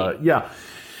 exactly. Yeah,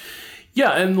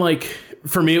 and like,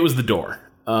 for me, it was the door.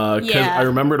 Because I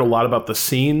remembered a lot about the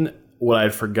scene. What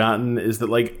I'd forgotten is that,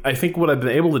 like, I think what I've been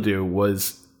able to do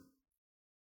was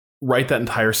write that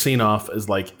entire scene off as,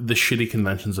 like, the shitty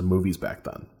conventions of movies back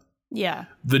then. Yeah.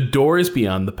 The door is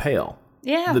beyond the pale.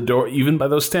 Yeah. The door, even by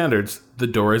those standards, the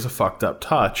door is a fucked up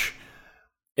touch.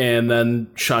 And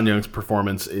then Sean Young's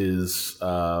performance is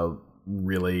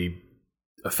really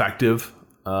effective.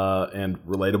 And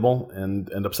relatable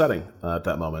and upsetting at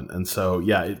that moment. And so,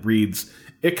 yeah,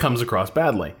 it comes across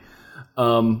badly.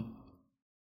 Yeah.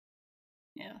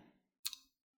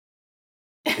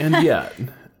 And yeah,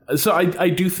 so I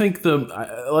do think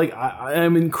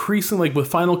I'm increasingly, like with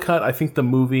Final Cut, I think the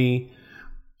movie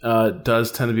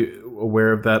does tend to be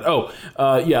aware of that.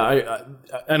 I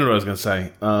know what I was going to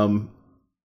say.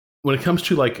 When it comes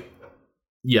to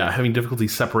having difficulty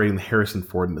separating the Harrison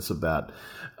Fordness of that,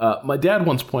 my dad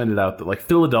once pointed out that, like,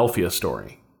 Philadelphia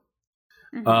Story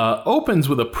opens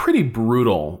with a pretty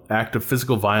brutal act of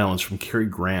physical violence from Cary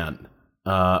Grant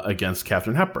against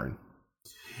Katharine Hepburn.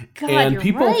 God, and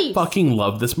people right. fucking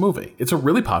love this movie. It's a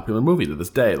really popular movie to this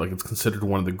day. Like, it's considered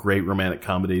one of the great romantic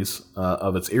comedies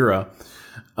of its era.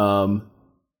 And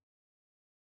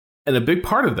a big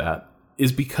part of that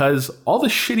is because all the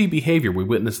shitty behavior we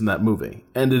witness in that movie,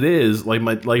 and it is, like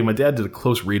my dad did a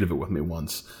close read of it with me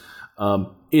once,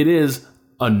 it is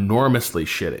enormously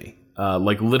shitty.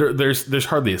 There's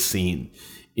hardly a scene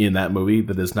in that movie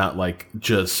that is not like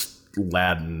just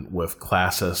laden with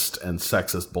classist and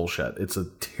sexist bullshit. It's a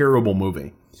terrible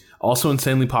movie. Also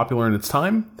insanely popular in its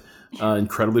time,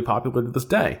 incredibly popular to this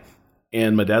day.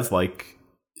 And my dad's like,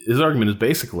 his argument is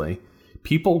basically,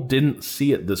 people didn't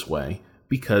see it this way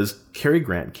because Cary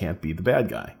Grant can't be the bad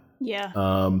guy.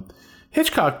 Yeah.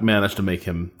 Hitchcock managed to make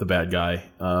him the bad guy,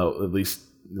 at least,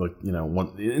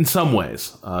 in some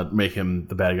ways, make him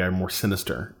the bad guy more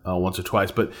sinister once or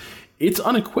twice. But it's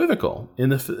unequivocal. In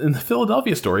the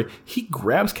Philadelphia Story, he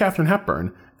grabs Katharine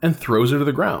Hepburn and throws her to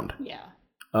the ground. Yeah.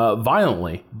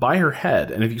 Violently, by her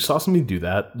head. And if you saw somebody do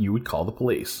that, you would call the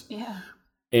police. Yeah.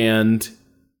 And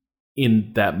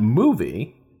in that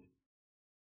movie,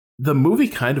 the movie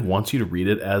kind of wants you to read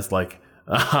it as like,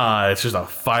 it's just a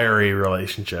fiery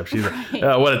relationship. She's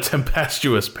what a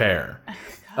tempestuous pair.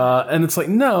 And it's like,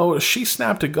 no, she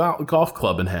snapped a golf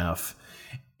club in half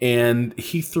and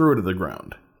he threw it to the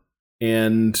ground.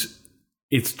 And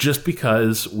it's just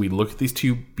because we look at these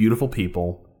two beautiful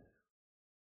people,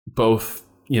 both,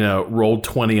 rolled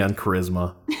 20 on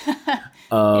charisma.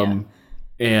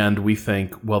 And we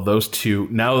think, well, those two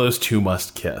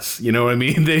must kiss. You know what I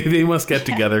mean? They must get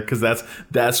together because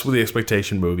that's what the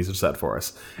expectation movies have set for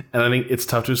us. And I think it's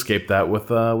tough to escape that with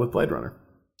Blade Runner.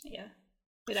 Yeah,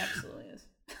 it absolutely is.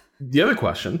 The other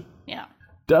question. Yeah.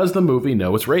 Does the movie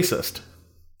know it's racist?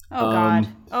 Oh,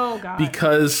 God.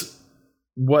 Because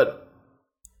what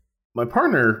my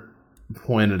partner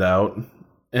pointed out,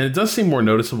 and it does seem more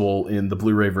noticeable in the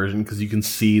Blu-ray version because you can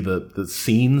see the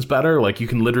scenes better. Like, you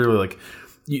can literally, like,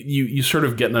 you sort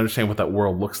of get and understand what that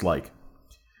world looks like.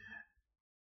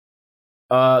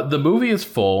 The movie is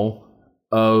full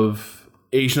of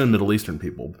Asian and Middle Eastern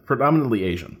people, predominantly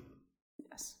Asian.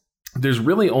 Yes. There's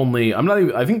really only,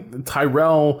 I think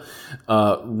Tyrell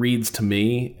reads to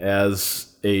me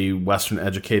as a Western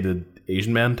educated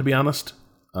Asian man, to be honest.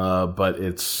 But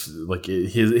it's like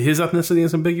his ethnicity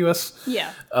is ambiguous.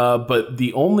 Yeah. But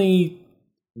the only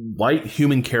white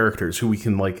human characters who we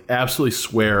can like absolutely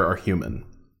swear are human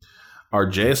are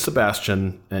J.S.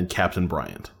 Sebastian and Captain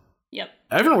Bryant. Yep.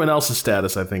 Everyone else's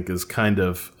status, I think, is kind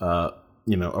of up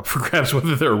for grabs,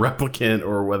 whether they're a replicant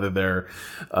or whether they're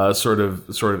sort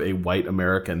of a white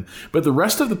American. But the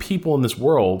rest of the people in this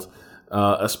world,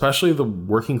 especially the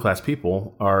working class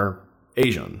people, are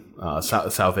Asian,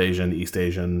 South Asian, East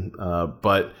Asian,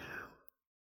 but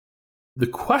The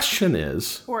question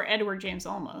is, or Edward James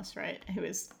Olmos, right? Who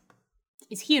is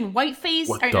he in whiteface?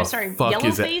 Fuck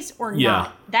Yellowface or yeah.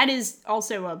 not? That is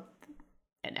also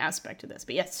an aspect of this.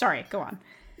 But yes, sorry, go on.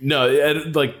 No,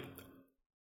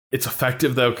 it's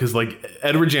effective though, because like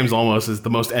Edward James Olmos is the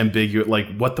most ambiguous.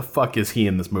 Like, what the fuck is he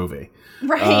in this movie?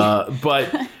 Right.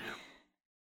 But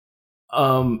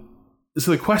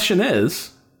so the question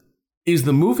is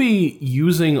the movie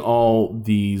using all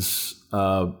these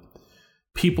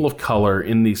people of color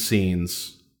in these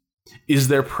scenes? Is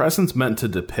their presence meant to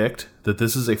depict that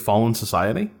this is a fallen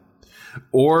society?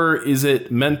 Or is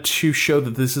it meant to show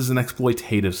that this is an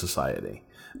exploitative society?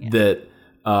 Yeah. That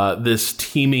this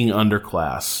teeming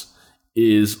underclass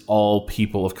is all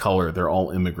people of color. They're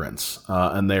all immigrants.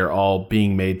 And they're all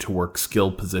being made to work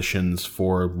skilled positions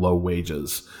for low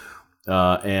wages.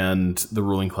 And the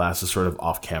ruling class is sort of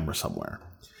off camera somewhere.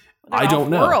 I don't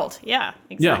know. World. Yeah,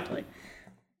 exactly.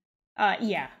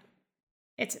 Yeah.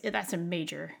 That's a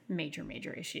major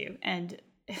issue, and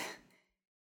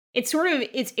it's sort of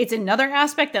it's another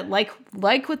aspect that like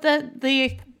with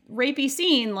the rapey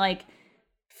scene, like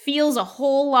feels a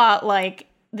whole lot like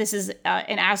this is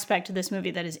an aspect of this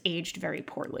movie that is aged very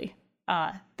poorly.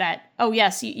 That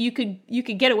yes, you could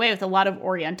get away with a lot of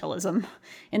Orientalism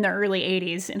in the early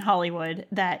 '80s in Hollywood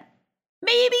that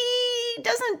maybe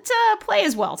doesn't play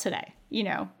as well today.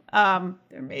 There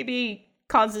maybe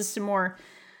causes some more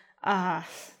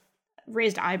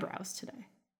raised eyebrows today.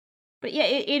 But yeah,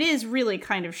 it is really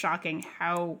kind of shocking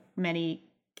how many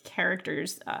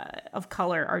characters of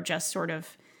color are just sort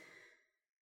of,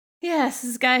 yes,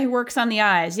 this guy who works on the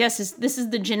eyes. Yes, this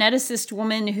is the geneticist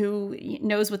woman who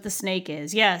knows what the snake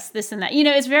is. Yes, this and that.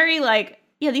 It's very like,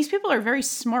 yeah, these people are very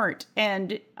smart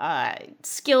and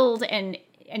skilled and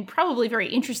probably very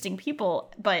interesting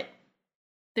people, but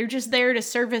they're just there to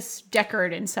service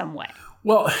Deckard in some way.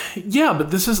 Well, yeah,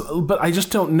 but I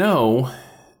just don't know.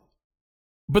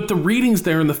 But the readings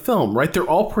there in the film, right? They're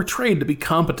all portrayed to be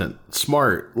competent,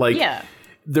 smart. Like, yeah.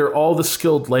 They're all the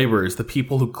skilled laborers, the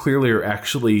people who clearly are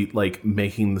actually like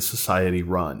making the society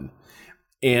run.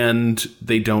 And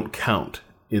they don't count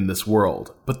in this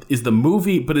world. But is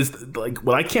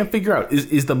what I can't figure out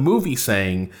is the movie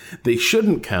saying they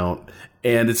shouldn't count,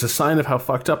 and it's a sign of how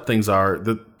fucked up things are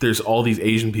that there's all these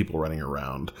Asian people running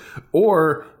around?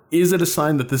 Or is it a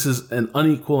sign that this is an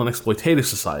unequal and exploitative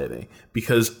society?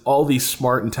 Because all these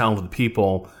smart and talented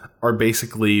people are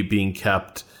basically being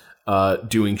kept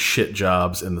doing shit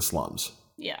jobs in the slums.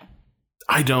 Yeah.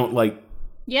 I don't like...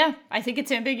 Yeah, I think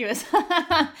it's ambiguous.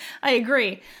 I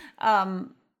agree.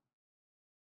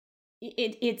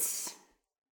 It's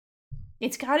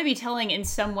got to be telling in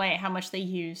some way how much they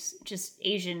use just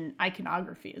Asian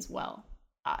iconography as well.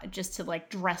 Just to like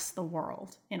dress the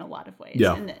world in a lot of ways.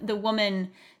 Yeah. And the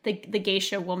woman, the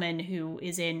geisha woman who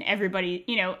is in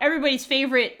everybody's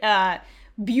favorite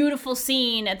beautiful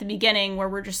scene at the beginning where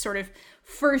we're just sort of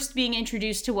first being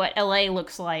introduced to what LA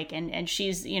looks like, and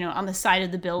she's on the side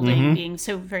of the building being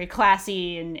so very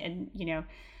classy and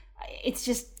it's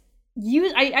just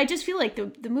I just feel like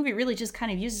the movie really just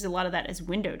kind of uses a lot of that as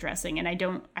window dressing, and I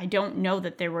don't know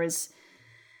that there was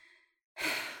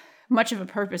much of a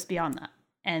purpose beyond that.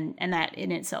 And that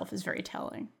in itself is very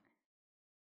telling.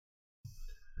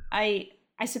 I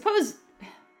suppose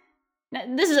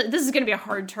this is going to be a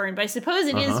hard turn, but I suppose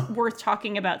it is worth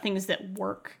talking about things that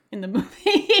work in the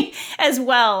movie as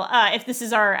well. If this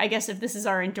is our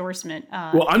endorsement.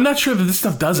 Well, I'm not sure that this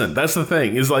stuff doesn't. That's the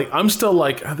thing. Is like I'm still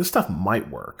like this stuff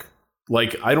might work.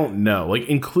 Like I don't know. Like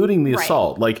including the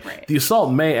assault. Like the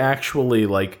assault may actually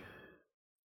like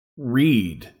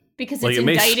read. Because it's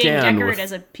indicting Deckard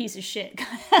as a piece of shit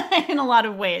in a lot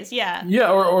of ways, yeah. Yeah,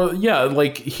 or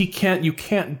like you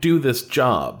can't do this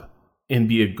job and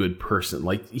be a good person.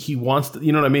 Like he wants to,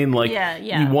 you know what I mean? Like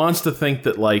he wants to think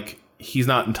that like he's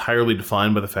not entirely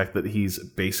defined by the fact that he's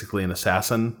basically an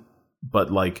assassin,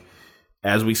 but like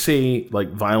as we see,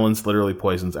 like violence literally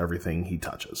poisons everything he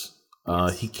touches.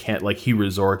 Yes. He can't he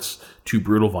resorts to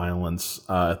brutal violence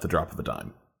at the drop of a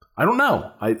dime. I don't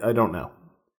know. I don't know.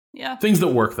 Yeah. Things that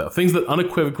work, though. Things that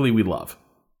unequivocally we love.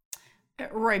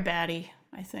 Roy Batty,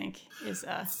 I think, is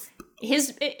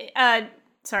his...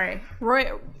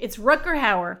 Roy... It's Rutger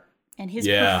Hauer, and his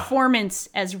performance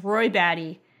as Roy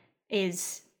Batty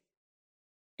is...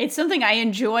 It's something I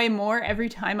enjoy more every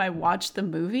time I watch the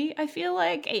movie, I feel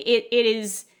like. It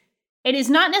is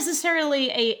not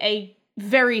necessarily a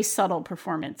very subtle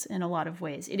performance in a lot of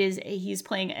ways. He's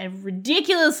playing a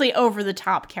ridiculously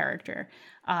over-the-top character.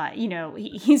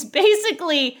 He's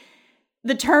basically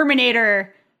the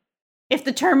Terminator if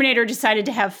the Terminator decided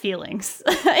to have feelings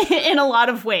in a lot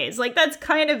of ways. Like, that's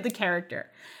kind of the character.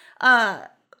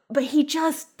 he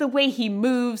just, the way he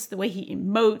moves, the way he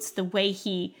emotes, the way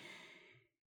he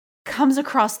comes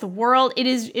across the world, it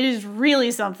is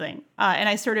really something. And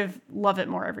I sort of love it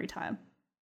more every time.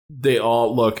 They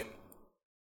all look.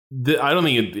 I don't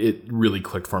think it really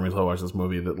clicked for me until I watched this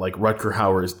movie that like Rutger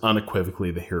Hauer is unequivocally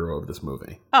the hero of this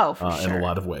movie. Oh, for sure. In a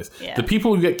lot of ways. Yeah. The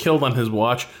people who get killed on his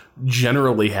watch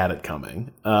generally had it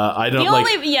coming. I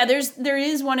don't there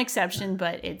is one exception,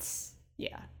 but it's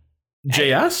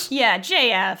JS? Yeah,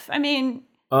 JF. I mean,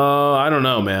 I don't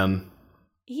know, man.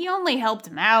 He only helped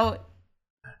him out,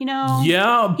 you know?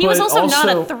 Yeah, but he was also not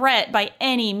a threat by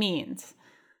any means.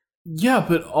 Yeah,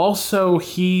 but also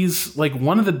he's like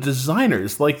one of the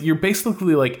designers. Like you're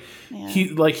basically like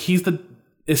he's the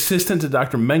assistant to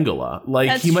Dr. Mengele. Like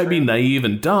That's he might true. be naive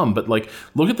and dumb, but like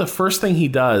look at the first thing he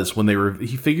does when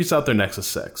he figures out their Nexus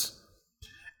 6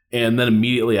 and then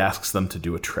immediately asks them to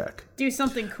do a trick. Do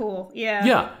something cool. Yeah.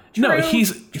 Yeah. True, No,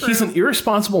 he's an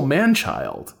irresponsible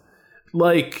man-child.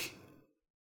 Like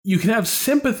you can have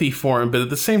sympathy for him, but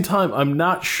at the same time I'm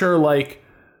not sure like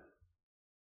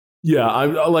yeah,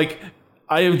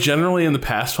 I have generally in the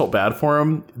past felt bad for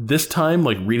him. This time,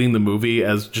 like reading the movie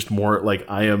as just more like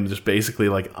I am just basically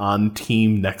like on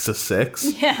Team Nexus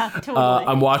 6. Yeah, totally.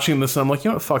 I'm watching this and I'm like,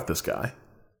 you know what, fuck this guy.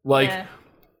 Like,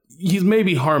 he's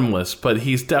maybe harmless, but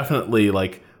he's definitely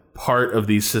like part of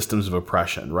these systems of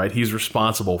oppression, right? He's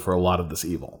responsible for a lot of this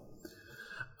evil.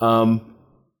 Yeah,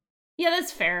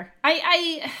 that's fair.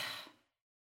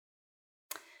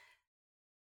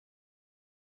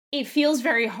 It feels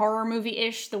very horror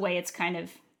movie-ish the way it's kind of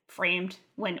framed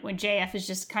when JF is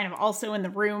just kind of also in the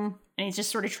room and he's just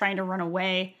sort of trying to run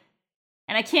away.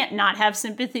 And I can't not have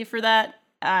sympathy for that.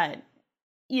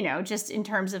 You know, just in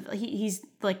terms of he's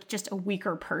like just a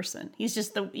weaker person. He's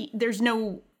just there's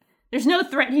no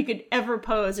threat he could ever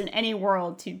pose in any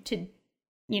world to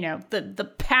you know,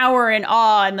 the power and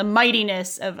awe and the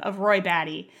mightiness of Roy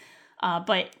Batty.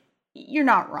 But you're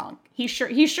not wrong. He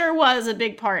sure was a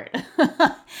big part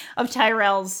of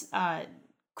Tyrell's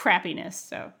crappiness.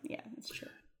 So yeah, that's true.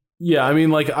 Yeah, I mean,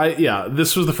 like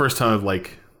this was the first time I've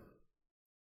like,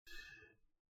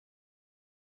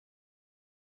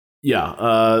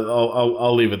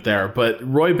 I'll leave it there. But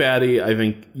Roy Batty, I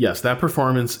think yes, that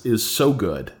performance is so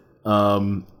good.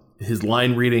 His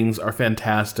line readings are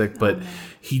fantastic, but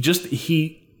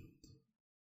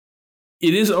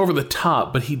it is over the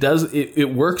top, but he does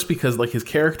it works because like his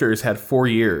character has had 4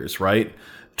 years, right,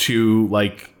 to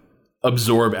like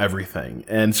absorb everything,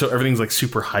 and so everything's like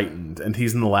super heightened, and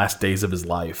he's in the last days of his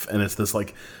life, and it's this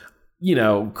like, you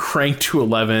know, crank to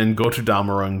 11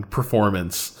 Götterdämmerung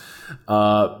performance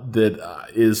that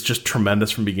is just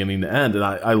tremendous from beginning to end, and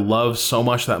I love so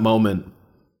much that moment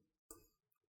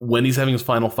when he's having his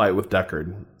final fight with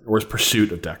Deckard, or his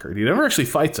pursuit of Deckard. He never actually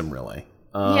fights him really.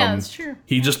 Yeah, that's true.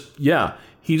 He just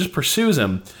pursues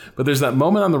him, but there's that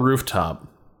moment on the rooftop.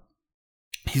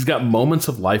 He's got moments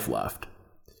of life left.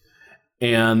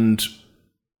 And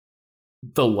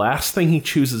the last thing he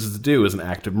chooses to do is an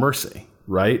act of mercy,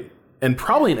 right? And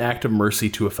probably an act of mercy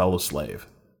to a fellow slave.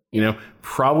 You know,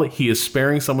 probably he is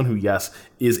sparing someone who, yes,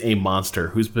 is a monster,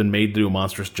 who's been made to do a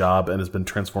monstrous job and has been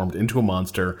transformed into a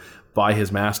monster by his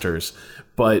masters.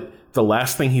 But the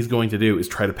last thing he's going to do is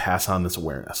try to pass on this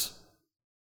awareness.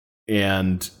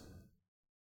 And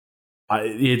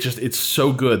it's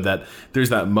so good that there's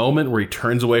that moment where he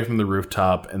turns away from the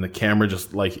rooftop and the camera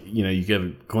just like, you know, you get a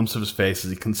glimpse of his face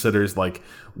as he considers like,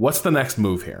 what's the next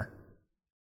move here?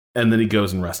 And then he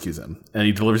goes and rescues him, and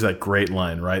he delivers that great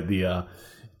line, right? The,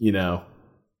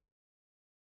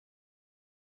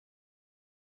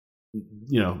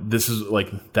 this is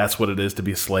like, that's what it is to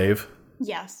be a slave.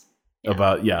 Yes.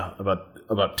 Yeah.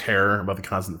 About terror, about the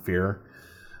constant fear.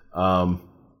 And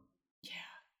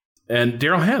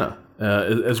Daryl Hannah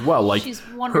as well. Like, she's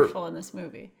wonderful in this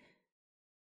movie.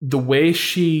 The way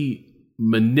she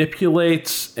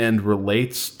manipulates and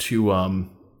relates to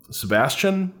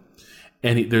Sebastian,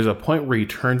 and there's a point where he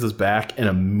turns his back, and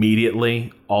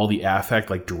immediately all the affect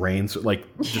like drains. Like,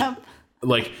 yep.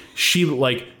 Like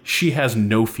she has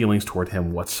no feelings toward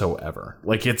him whatsoever.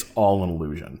 Like, it's all an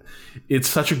illusion. It's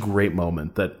such a great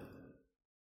moment that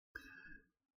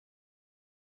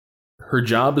her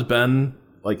job has been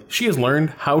like, she has learned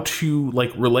how to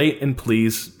like relate and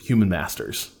please human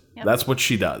masters. Yep. That's what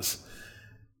she does.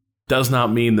 Does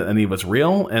not mean that any of it's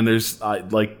real, and there's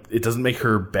it doesn't make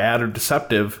her bad or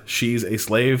deceptive. She's a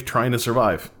slave trying to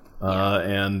survive,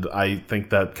 and I think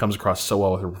that comes across so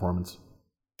well with her performance.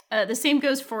 The same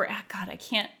goes for I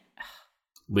can't.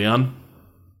 Leon.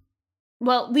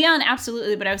 Well, Leon,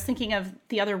 absolutely, but I was thinking of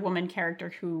the other woman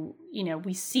character who, you know,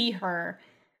 we see her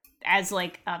as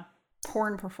like a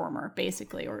porn performer,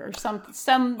 basically, or something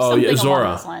Zora. along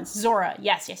those lines. Zora,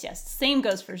 yes. Same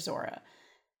goes for Zora.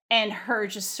 And her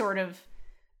just sort of,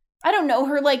 I don't know,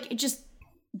 her like just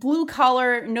blue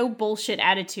collar, no bullshit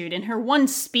attitude. And her one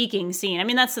speaking scene, I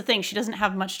mean, that's the thing. She doesn't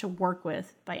have much to work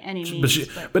with by any means.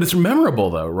 But it's memorable,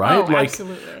 though, right? Oh, like,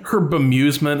 absolutely. Her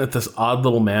bemusement at this odd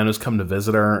little man who's come to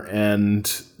visit her,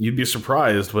 and you'd be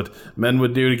surprised what men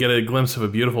would do to get a glimpse of a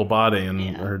beautiful body,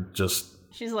 and her just...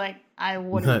 She's like, I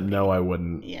wouldn't. No, I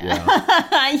wouldn't. Yeah.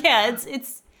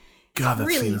 It's God, that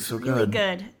really, scene is so really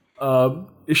good.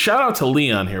 good. Shout out to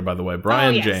Leon here, by the way.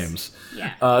 Brian James.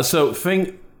 Yeah.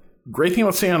 Great thing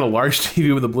about seeing on a large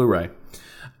TV with a Blu-ray.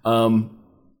 So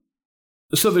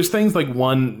there's things like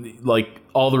one, like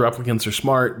all the replicants are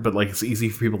smart, but like it's easy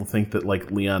for people to think that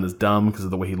like Leon is dumb because of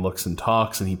the way he looks and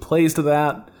talks, and he plays to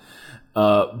that.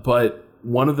 But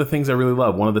one of the things I really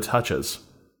love, one of the touches,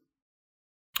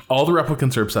 all the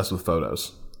replicants are obsessed with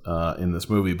photos in this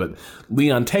movie, but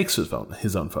Leon takes his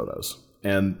own photos.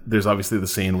 And there's obviously the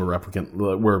scene where Deckard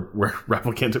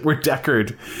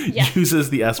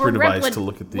uses the Esper device to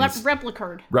look at these.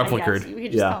 Replicard. We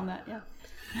could just call him that, yeah.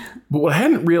 But what I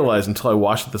hadn't realized until I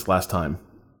watched it this last time,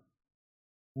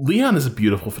 Leon is a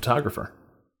beautiful photographer.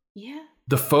 Yeah.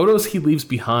 The photos he leaves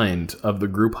behind of the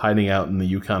group hiding out in the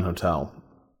Yukon Hotel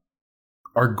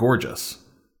are gorgeous.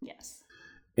 Yes.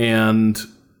 And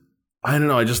I don't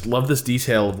know, I just love this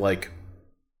detail of like,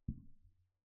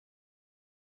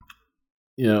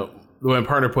 you know, the way my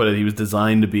partner put it, he was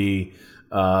designed to be,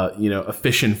 a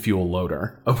fission fuel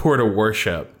loader aboard a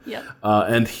warship. Yep.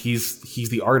 And he's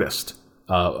the artist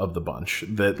of the bunch.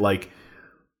 That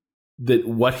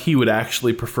what he would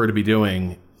actually prefer to be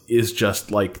doing is just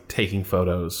like taking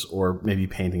photos or maybe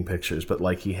painting pictures. But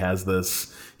like he has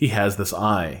this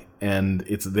eye, and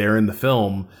it's there in the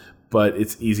film, but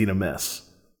it's easy to miss.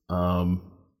 It's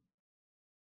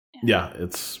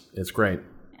great.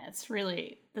 Yeah,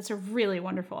 that's a really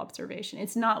wonderful observation.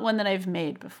 It's not one that I've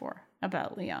made before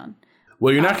about Leon.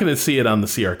 Well, you're not going to see it on the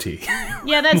CRT.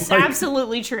 Yeah, that's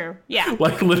absolutely true. Yeah.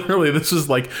 Like literally, this is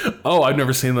like, oh, I've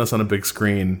never seen this on a big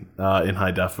screen in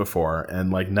high def before. And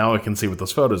like now I can see what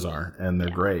those photos are, and they're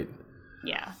great.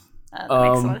 Yeah. That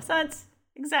makes a lot of sense.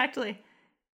 Exactly.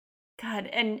 God,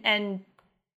 and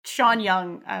Sean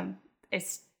Young,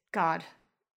 it's God.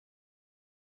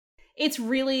 It's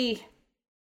really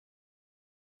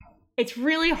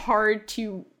hard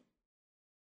to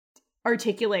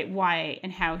articulate why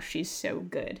and how she's so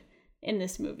good in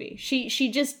this movie. She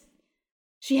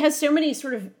has so many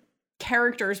sort of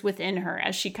characters within her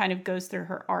as she kind of goes through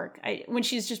her arc. When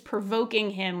she's just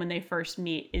provoking him when they first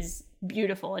meet is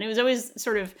beautiful. And it was always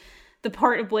sort of the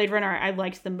part of Blade Runner I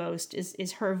liked the most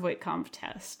is her Voight-Kampff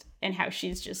test, and how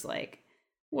she's just like,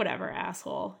 whatever,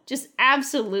 asshole. Just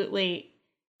absolutely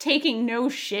taking no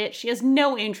shit. She has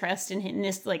no interest in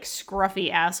this like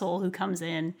scruffy asshole who comes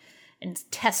in and is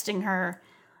testing her,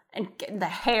 and the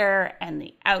hair and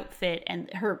the outfit and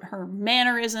her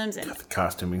mannerisms and the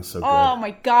costuming's so good. Oh my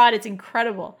God, it's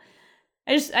incredible.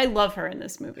 I love her in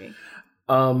this movie.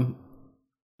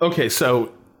 Okay,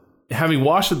 so having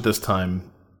watched it this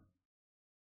time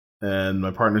and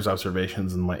my partner's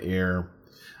observations in my ear,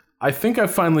 I think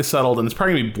I've finally settled, and it's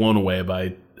probably going to be blown away by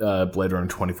Blade Runner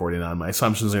 2049. My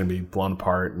assumptions are going to be blown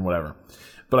apart and whatever.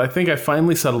 But I think I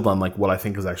finally settled on like what I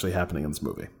think is actually happening in this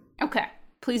movie. Okay.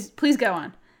 Please go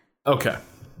on. Okay.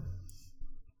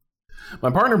 My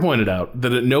partner pointed out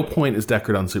that at no point is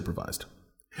Deckard unsupervised.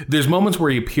 There's moments where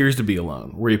he appears to be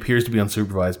alone, where he appears to be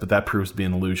unsupervised, but that proves to be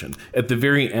an illusion. At the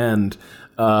very end,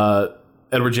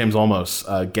 Edward James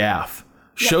Olmos, Gaff,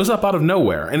 shows up out of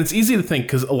nowhere. And it's easy to think,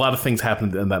 because a lot of things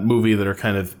happen in that movie that are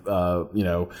kind of,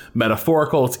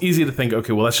 metaphorical. It's easy to think,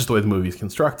 okay, well, that's just the way the movie is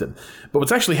constructed. But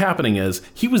what's actually happening is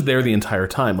he was there the entire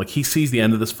time. Like, he sees the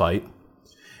end of this fight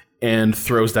and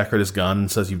throws Deckard his gun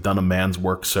and says, "You've done a man's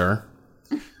work, sir."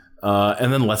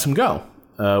 And then lets him go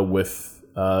with,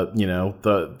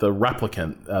 the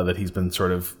replicant that he's been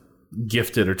sort of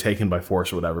gifted or taken by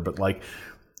force or whatever. But, like,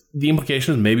 the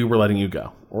implication is maybe we're letting you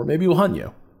go, or maybe we'll hunt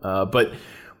you. But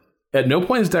at no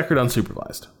point is Deckard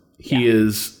unsupervised. He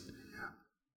is...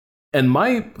 And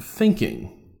my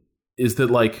thinking is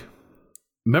that, like,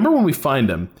 remember when we find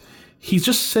him, he's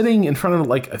just sitting in front of,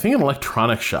 like, I think an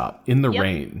electronics shop in the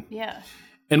rain. Yeah.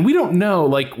 And we don't know,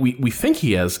 like, we think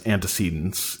he has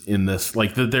antecedents in this,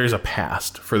 like, that there's a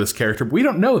past for this character, but we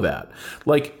don't know that.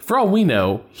 Like, for all we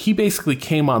know, he basically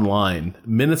came online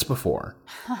minutes before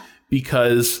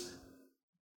because,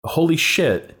 holy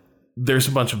shit, there's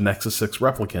a bunch of Nexus 6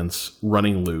 replicants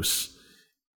running loose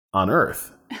on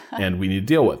Earth, and we need to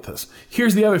deal with this.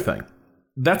 Here's the other thing.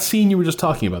 That scene you were just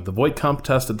talking about, the Voight-Kampff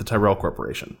test at the Tyrell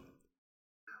Corporation,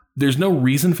 There's no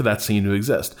reason for that scene to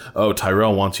exist. Oh,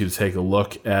 Tyrell wants you to take a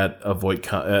look at a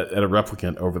at a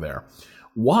replicant over there.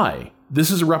 Why?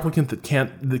 This is a replicant that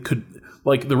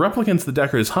the replicants that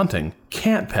Deckard is hunting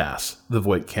can't pass the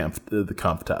the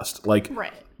Kampf test.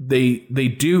 Right. They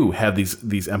do have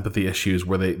these empathy issues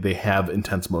where they have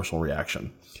intense emotional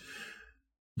reaction.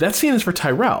 That scene is for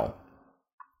Tyrell.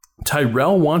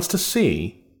 Tyrell wants to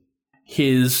see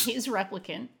his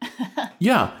replicant.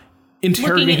 Yeah.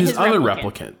 Interrogate his other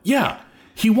replicant. Yeah.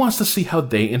 He wants to see how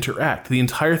they interact. The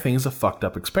entire thing is a fucked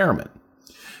up experiment.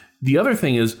 The other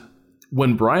thing is,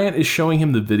 when Bryant is showing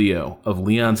him the video of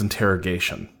Leon's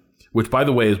interrogation, which, by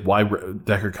the way, is why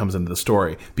Deckard comes into the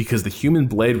story, because the human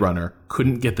Blade Runner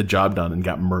couldn't get the job done and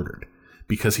got murdered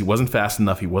because he wasn't fast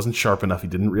enough, he wasn't sharp enough, he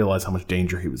didn't realize how much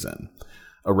danger he was in.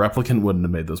 A replicant wouldn't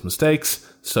have made those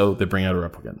mistakes, so they bring out a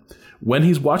replicant. When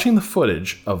he's watching the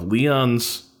footage of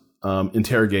Leon's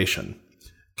interrogation,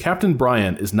 Captain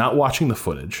Bryant is not watching the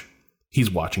footage,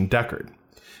 he's watching Deckard.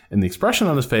 And the expression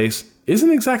on his face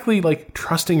isn't exactly like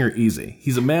trusting or easy.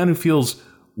 He's a man who feels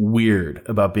weird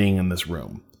about being in this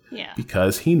room. Yeah.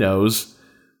 Because he knows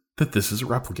that this is a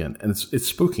replicant and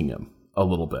it's spooking him a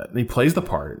little bit. And he plays the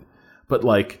part, but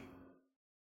this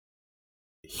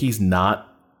is not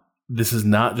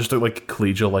just a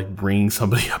collegial, bringing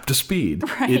somebody up to speed.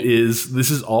 Right.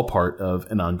 This is all part of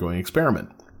an ongoing experiment.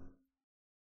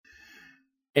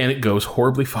 And it goes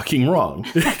horribly fucking wrong.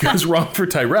 It goes wrong for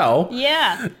Tyrell.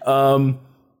 Yeah.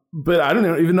 But I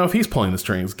don't even know if he's pulling the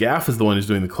strings. Gaff is the one who's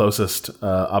doing the closest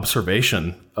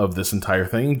observation of this entire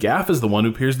thing. Gaff is the one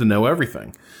who appears to know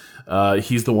everything.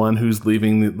 He's the one who's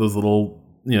leaving those little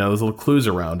clues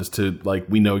around as to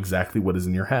we know exactly what is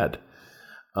in your head.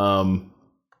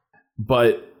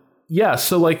 But yeah,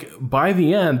 so by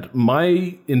the end,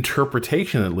 my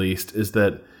interpretation at least is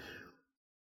that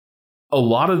a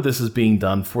lot of this is being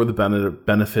done for the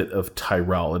benefit of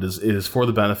Tyrell. It is for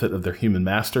the benefit of their human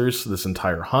masters, this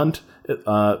entire hunt.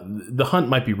 The hunt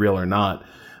might be real or not,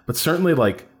 but certainly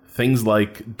things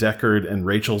like Deckard and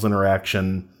Rachel's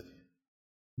interaction,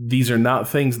 these are not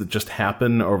things that just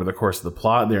happen over the course of the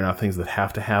plot. They're not things that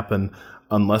have to happen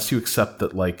unless you accept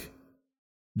that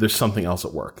there's something else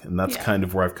at work. And that's kind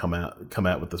of where I've come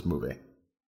at with this movie.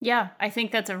 Yeah, I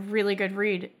think that's a really good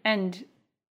read. And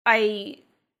I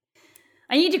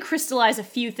need to crystallize a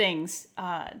few things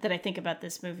that I think about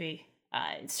this movie,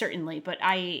 certainly. But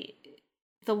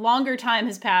the longer time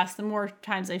has passed, the more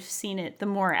times I've seen it, the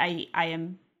more I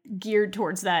am geared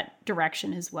towards that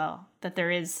direction as well. That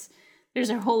there's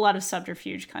a whole lot of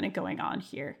subterfuge kind of going on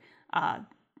here,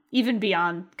 even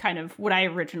beyond kind of what I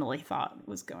originally thought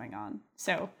was going on.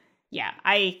 So yeah,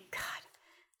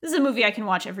 this is a movie I can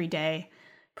watch every day,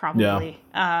 probably.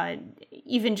 Yeah.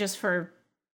 Even just for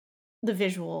the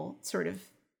visual sort of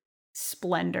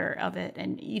splendor of it,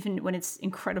 and even when it's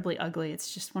incredibly ugly,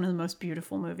 it's just one of the most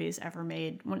beautiful movies ever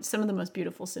made. Some of the most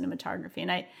beautiful cinematography,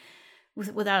 and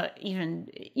without even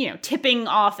tipping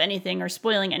off anything or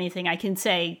spoiling anything, I can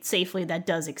say safely that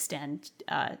does extend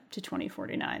to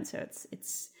 2049. So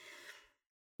it's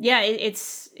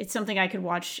something I could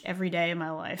watch every day of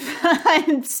my life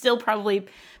and still probably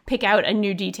pick out a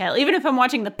new detail, even if I'm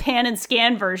watching the pan and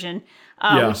scan version,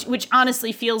 which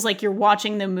honestly feels like you're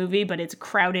watching the movie, but it's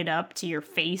crowded up to your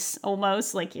face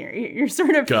almost. Like you're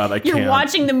sort of you're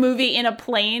watching the movie in a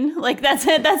plane. That's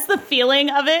it. That's the feeling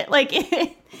of it.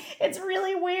 It's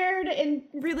really weird and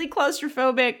really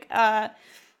claustrophobic.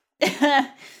 Pan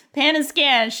and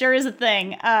scan sure is a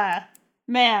thing.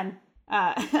 Man.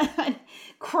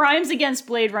 Crimes against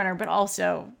Blade Runner, but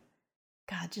also,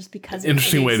 God, just because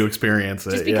interesting way to experience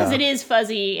it. Just because it is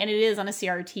fuzzy and it is on a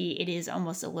CRT, it is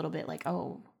almost a little bit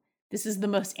this is the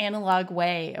most analog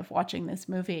way of watching this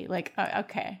movie.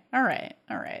 Okay, all right,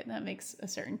 that makes a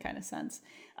certain kind of sense.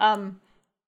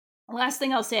 Last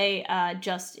thing I'll say,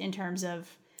 just in terms of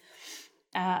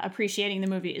appreciating the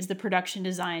movie, is the production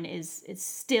design is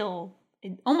still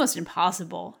almost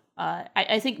impossible.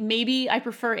 I think maybe I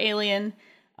prefer Alien.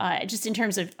 Just in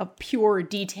terms of pure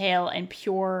detail and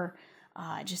pure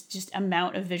just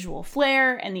amount of visual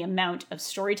flair and the amount of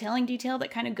storytelling detail that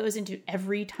kind of goes into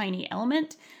every tiny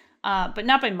element, but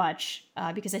not by much,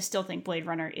 because I still think Blade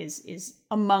Runner is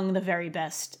among the very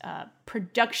best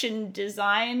production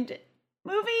designed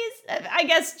movies. I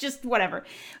guess just whatever.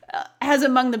 Has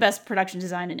among the best production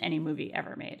design in any movie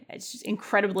ever made. It's just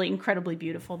incredibly, incredibly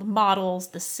beautiful. The models,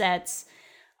 the sets,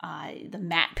 the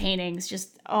matte paintings,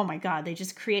 just, oh my God, they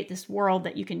just create this world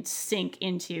that you can sink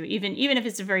into, even if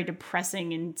it's a very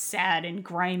depressing and sad and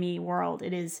grimy world.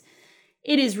 It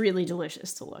is really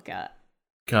delicious to look at.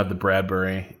 God, the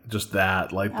Bradbury, just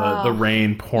that, like the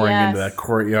rain pouring into that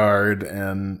courtyard,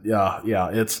 and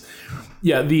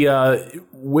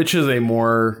which is a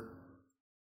more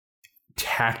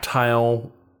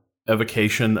tactile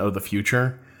evocation of the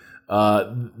future.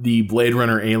 The Blade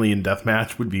Runner Alien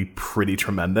deathmatch would be pretty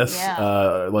tremendous.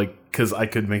 Because I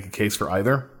could make a case for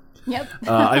either. Yep.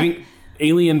 I think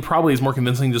Alien probably is more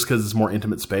convincing just because it's more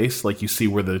intimate space. Like, you see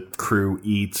where the crew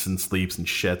eats and sleeps and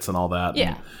shits and all that.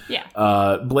 Yeah.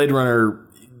 Blade Runner,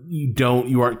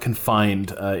 you aren't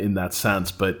confined in that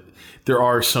sense, but there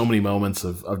are so many moments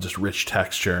of just rich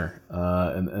texture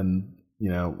and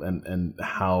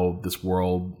how this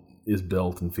world is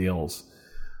built and feels.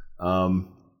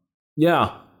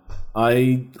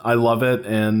 I love it,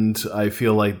 and I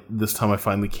feel like this time I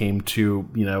finally came to,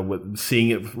 seeing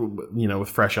it, with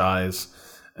fresh eyes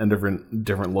and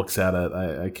different looks at it.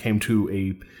 I came to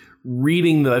a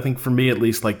reading that I think, for me at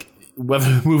least, like,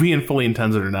 whether the movie fully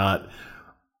intends it or not,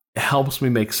 helps me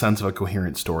make sense of a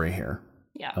coherent story here.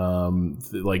 Yeah.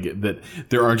 Like, that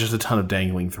there aren't just a ton of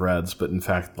dangling threads, but in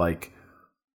fact, like,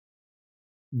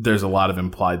 there's a lot of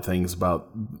implied things about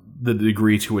the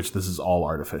degree to which this is all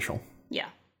artificial. Yeah,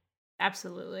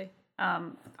 absolutely.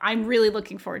 I'm really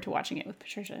looking forward to watching it with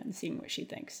Patricia and seeing what she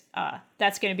thinks.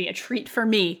 That's going to be a treat for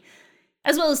me,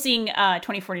 as well as seeing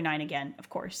 2049 again, of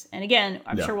course. And again,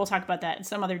 I'm sure we'll talk about that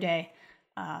some other day.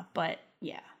 But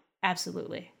yeah,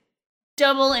 absolutely.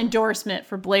 Double endorsement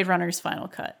for Blade Runner's Final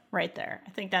Cut right there.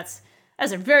 I think that's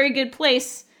a very good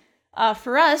place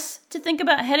for us to think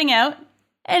about heading out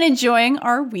and enjoying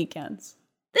our weekends.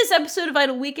 This episode of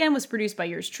Idle Weekend was produced by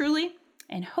yours truly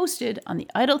and hosted on the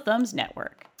Idle Thumbs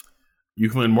Network. You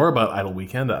can learn more about Idle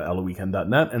Weekend at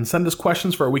idleweekend.net and send us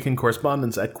questions for our weekend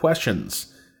correspondence at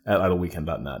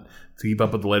questions@idleweekend.net. To keep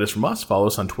up with the latest from us, follow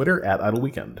us on Twitter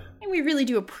 @IdleWeekend. And we really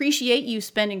do appreciate you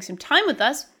spending some time with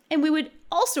us, and we would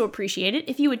also appreciate it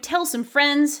if you would tell some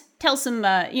friends, tell some,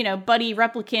 buddy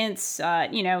replicants,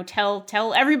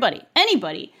 tell everybody,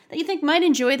 anybody that you think might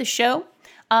enjoy the show.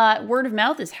 Word of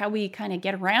mouth is how we kind of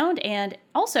get around. And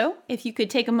also, if you could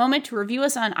take a moment to review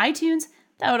us on iTunes,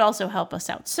 that would also help us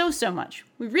out so much.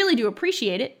 We really do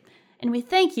appreciate it. And we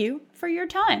thank you for your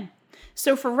time.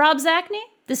 So for Rob Zacny,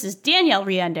 this is Danielle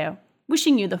Riendeau,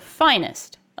 wishing you the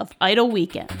finest of Idle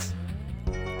Weekends.